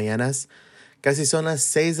Las Mañanas. Casi son las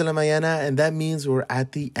 6 de la mañana, and that means we're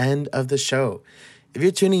at the end of the show. If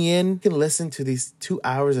you're tuning in, you can listen to these 2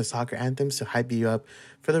 hours of soccer anthems to hype you up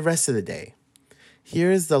for the rest of the day.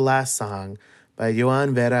 Here is the last song by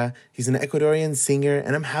Joan Vera. He's an Ecuadorian singer,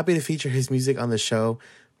 and I'm happy to feature his music on the show.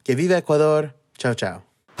 Que viva Ecuador! Ciao, ciao.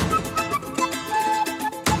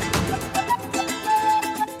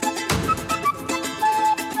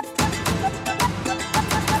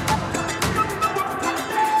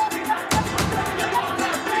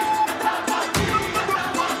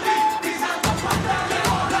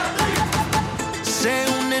 Se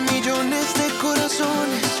unen millones de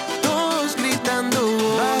corazones, todos gritando,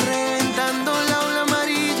 va reventando la ola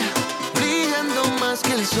amarilla, brillando más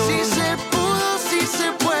que el sol. Si se pudo, si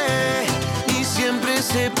se puede, y siempre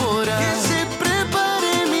se podrá. Que se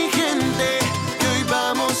prepare mi gente, que hoy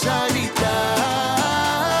vamos a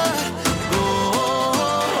gritar.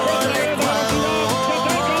 ¡Gol, Ecuador!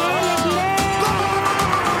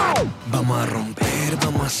 Vamos a romper,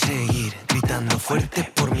 vamos a seguir gritando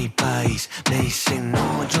fuerte por mi país. Me dicen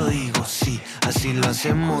no, yo digo sí, así lo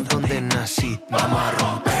hacemos donde nací. Vamos a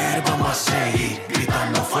romper, vamos a seguir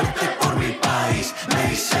gritando fuerte por mi país. Me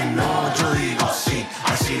dicen no, yo digo sí,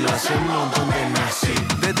 así lo hacemos donde nací.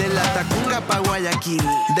 Desde la Tacunga pa' Guayaquil,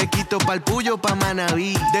 de Quito pa'l Puyo pa'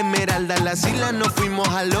 Manabí, de Esmeralda a las islas nos fuimos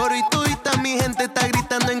al oro y todita mi gente está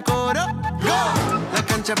gritando en coro. ¡Go! La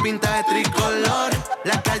cancha pinta de tricolor,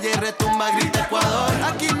 la calle retumba, grita Ecuador.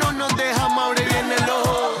 Aquí no nos dejamos abrir bien el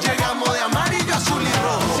ojo, llegamos de amarillo, azul y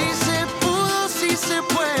rojo. Si se pudo, si se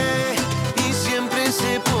puede, y siempre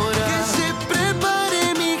se podrá. Que se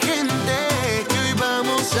prepare mi gente, que hoy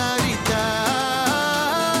vamos a gritar.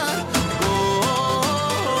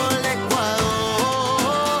 ¡Gol,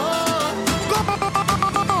 Ecuador!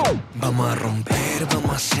 Vamos a romper,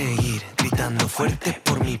 vamos a seguir gritando fuerte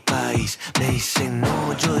por mi país. Me dicen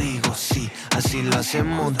no, yo digo sí, así lo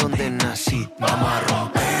hacemos donde nací. Vamos a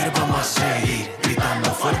romper, vamos a seguir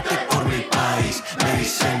gritando fuerte por mi país. Me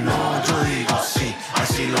dicen no, yo digo sí,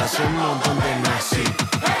 así lo hacemos donde nací.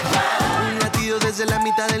 Un latido desde la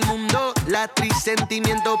mitad del mundo, latir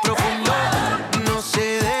sentimiento profundo. No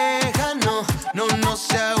se deja, no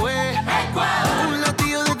se agüe.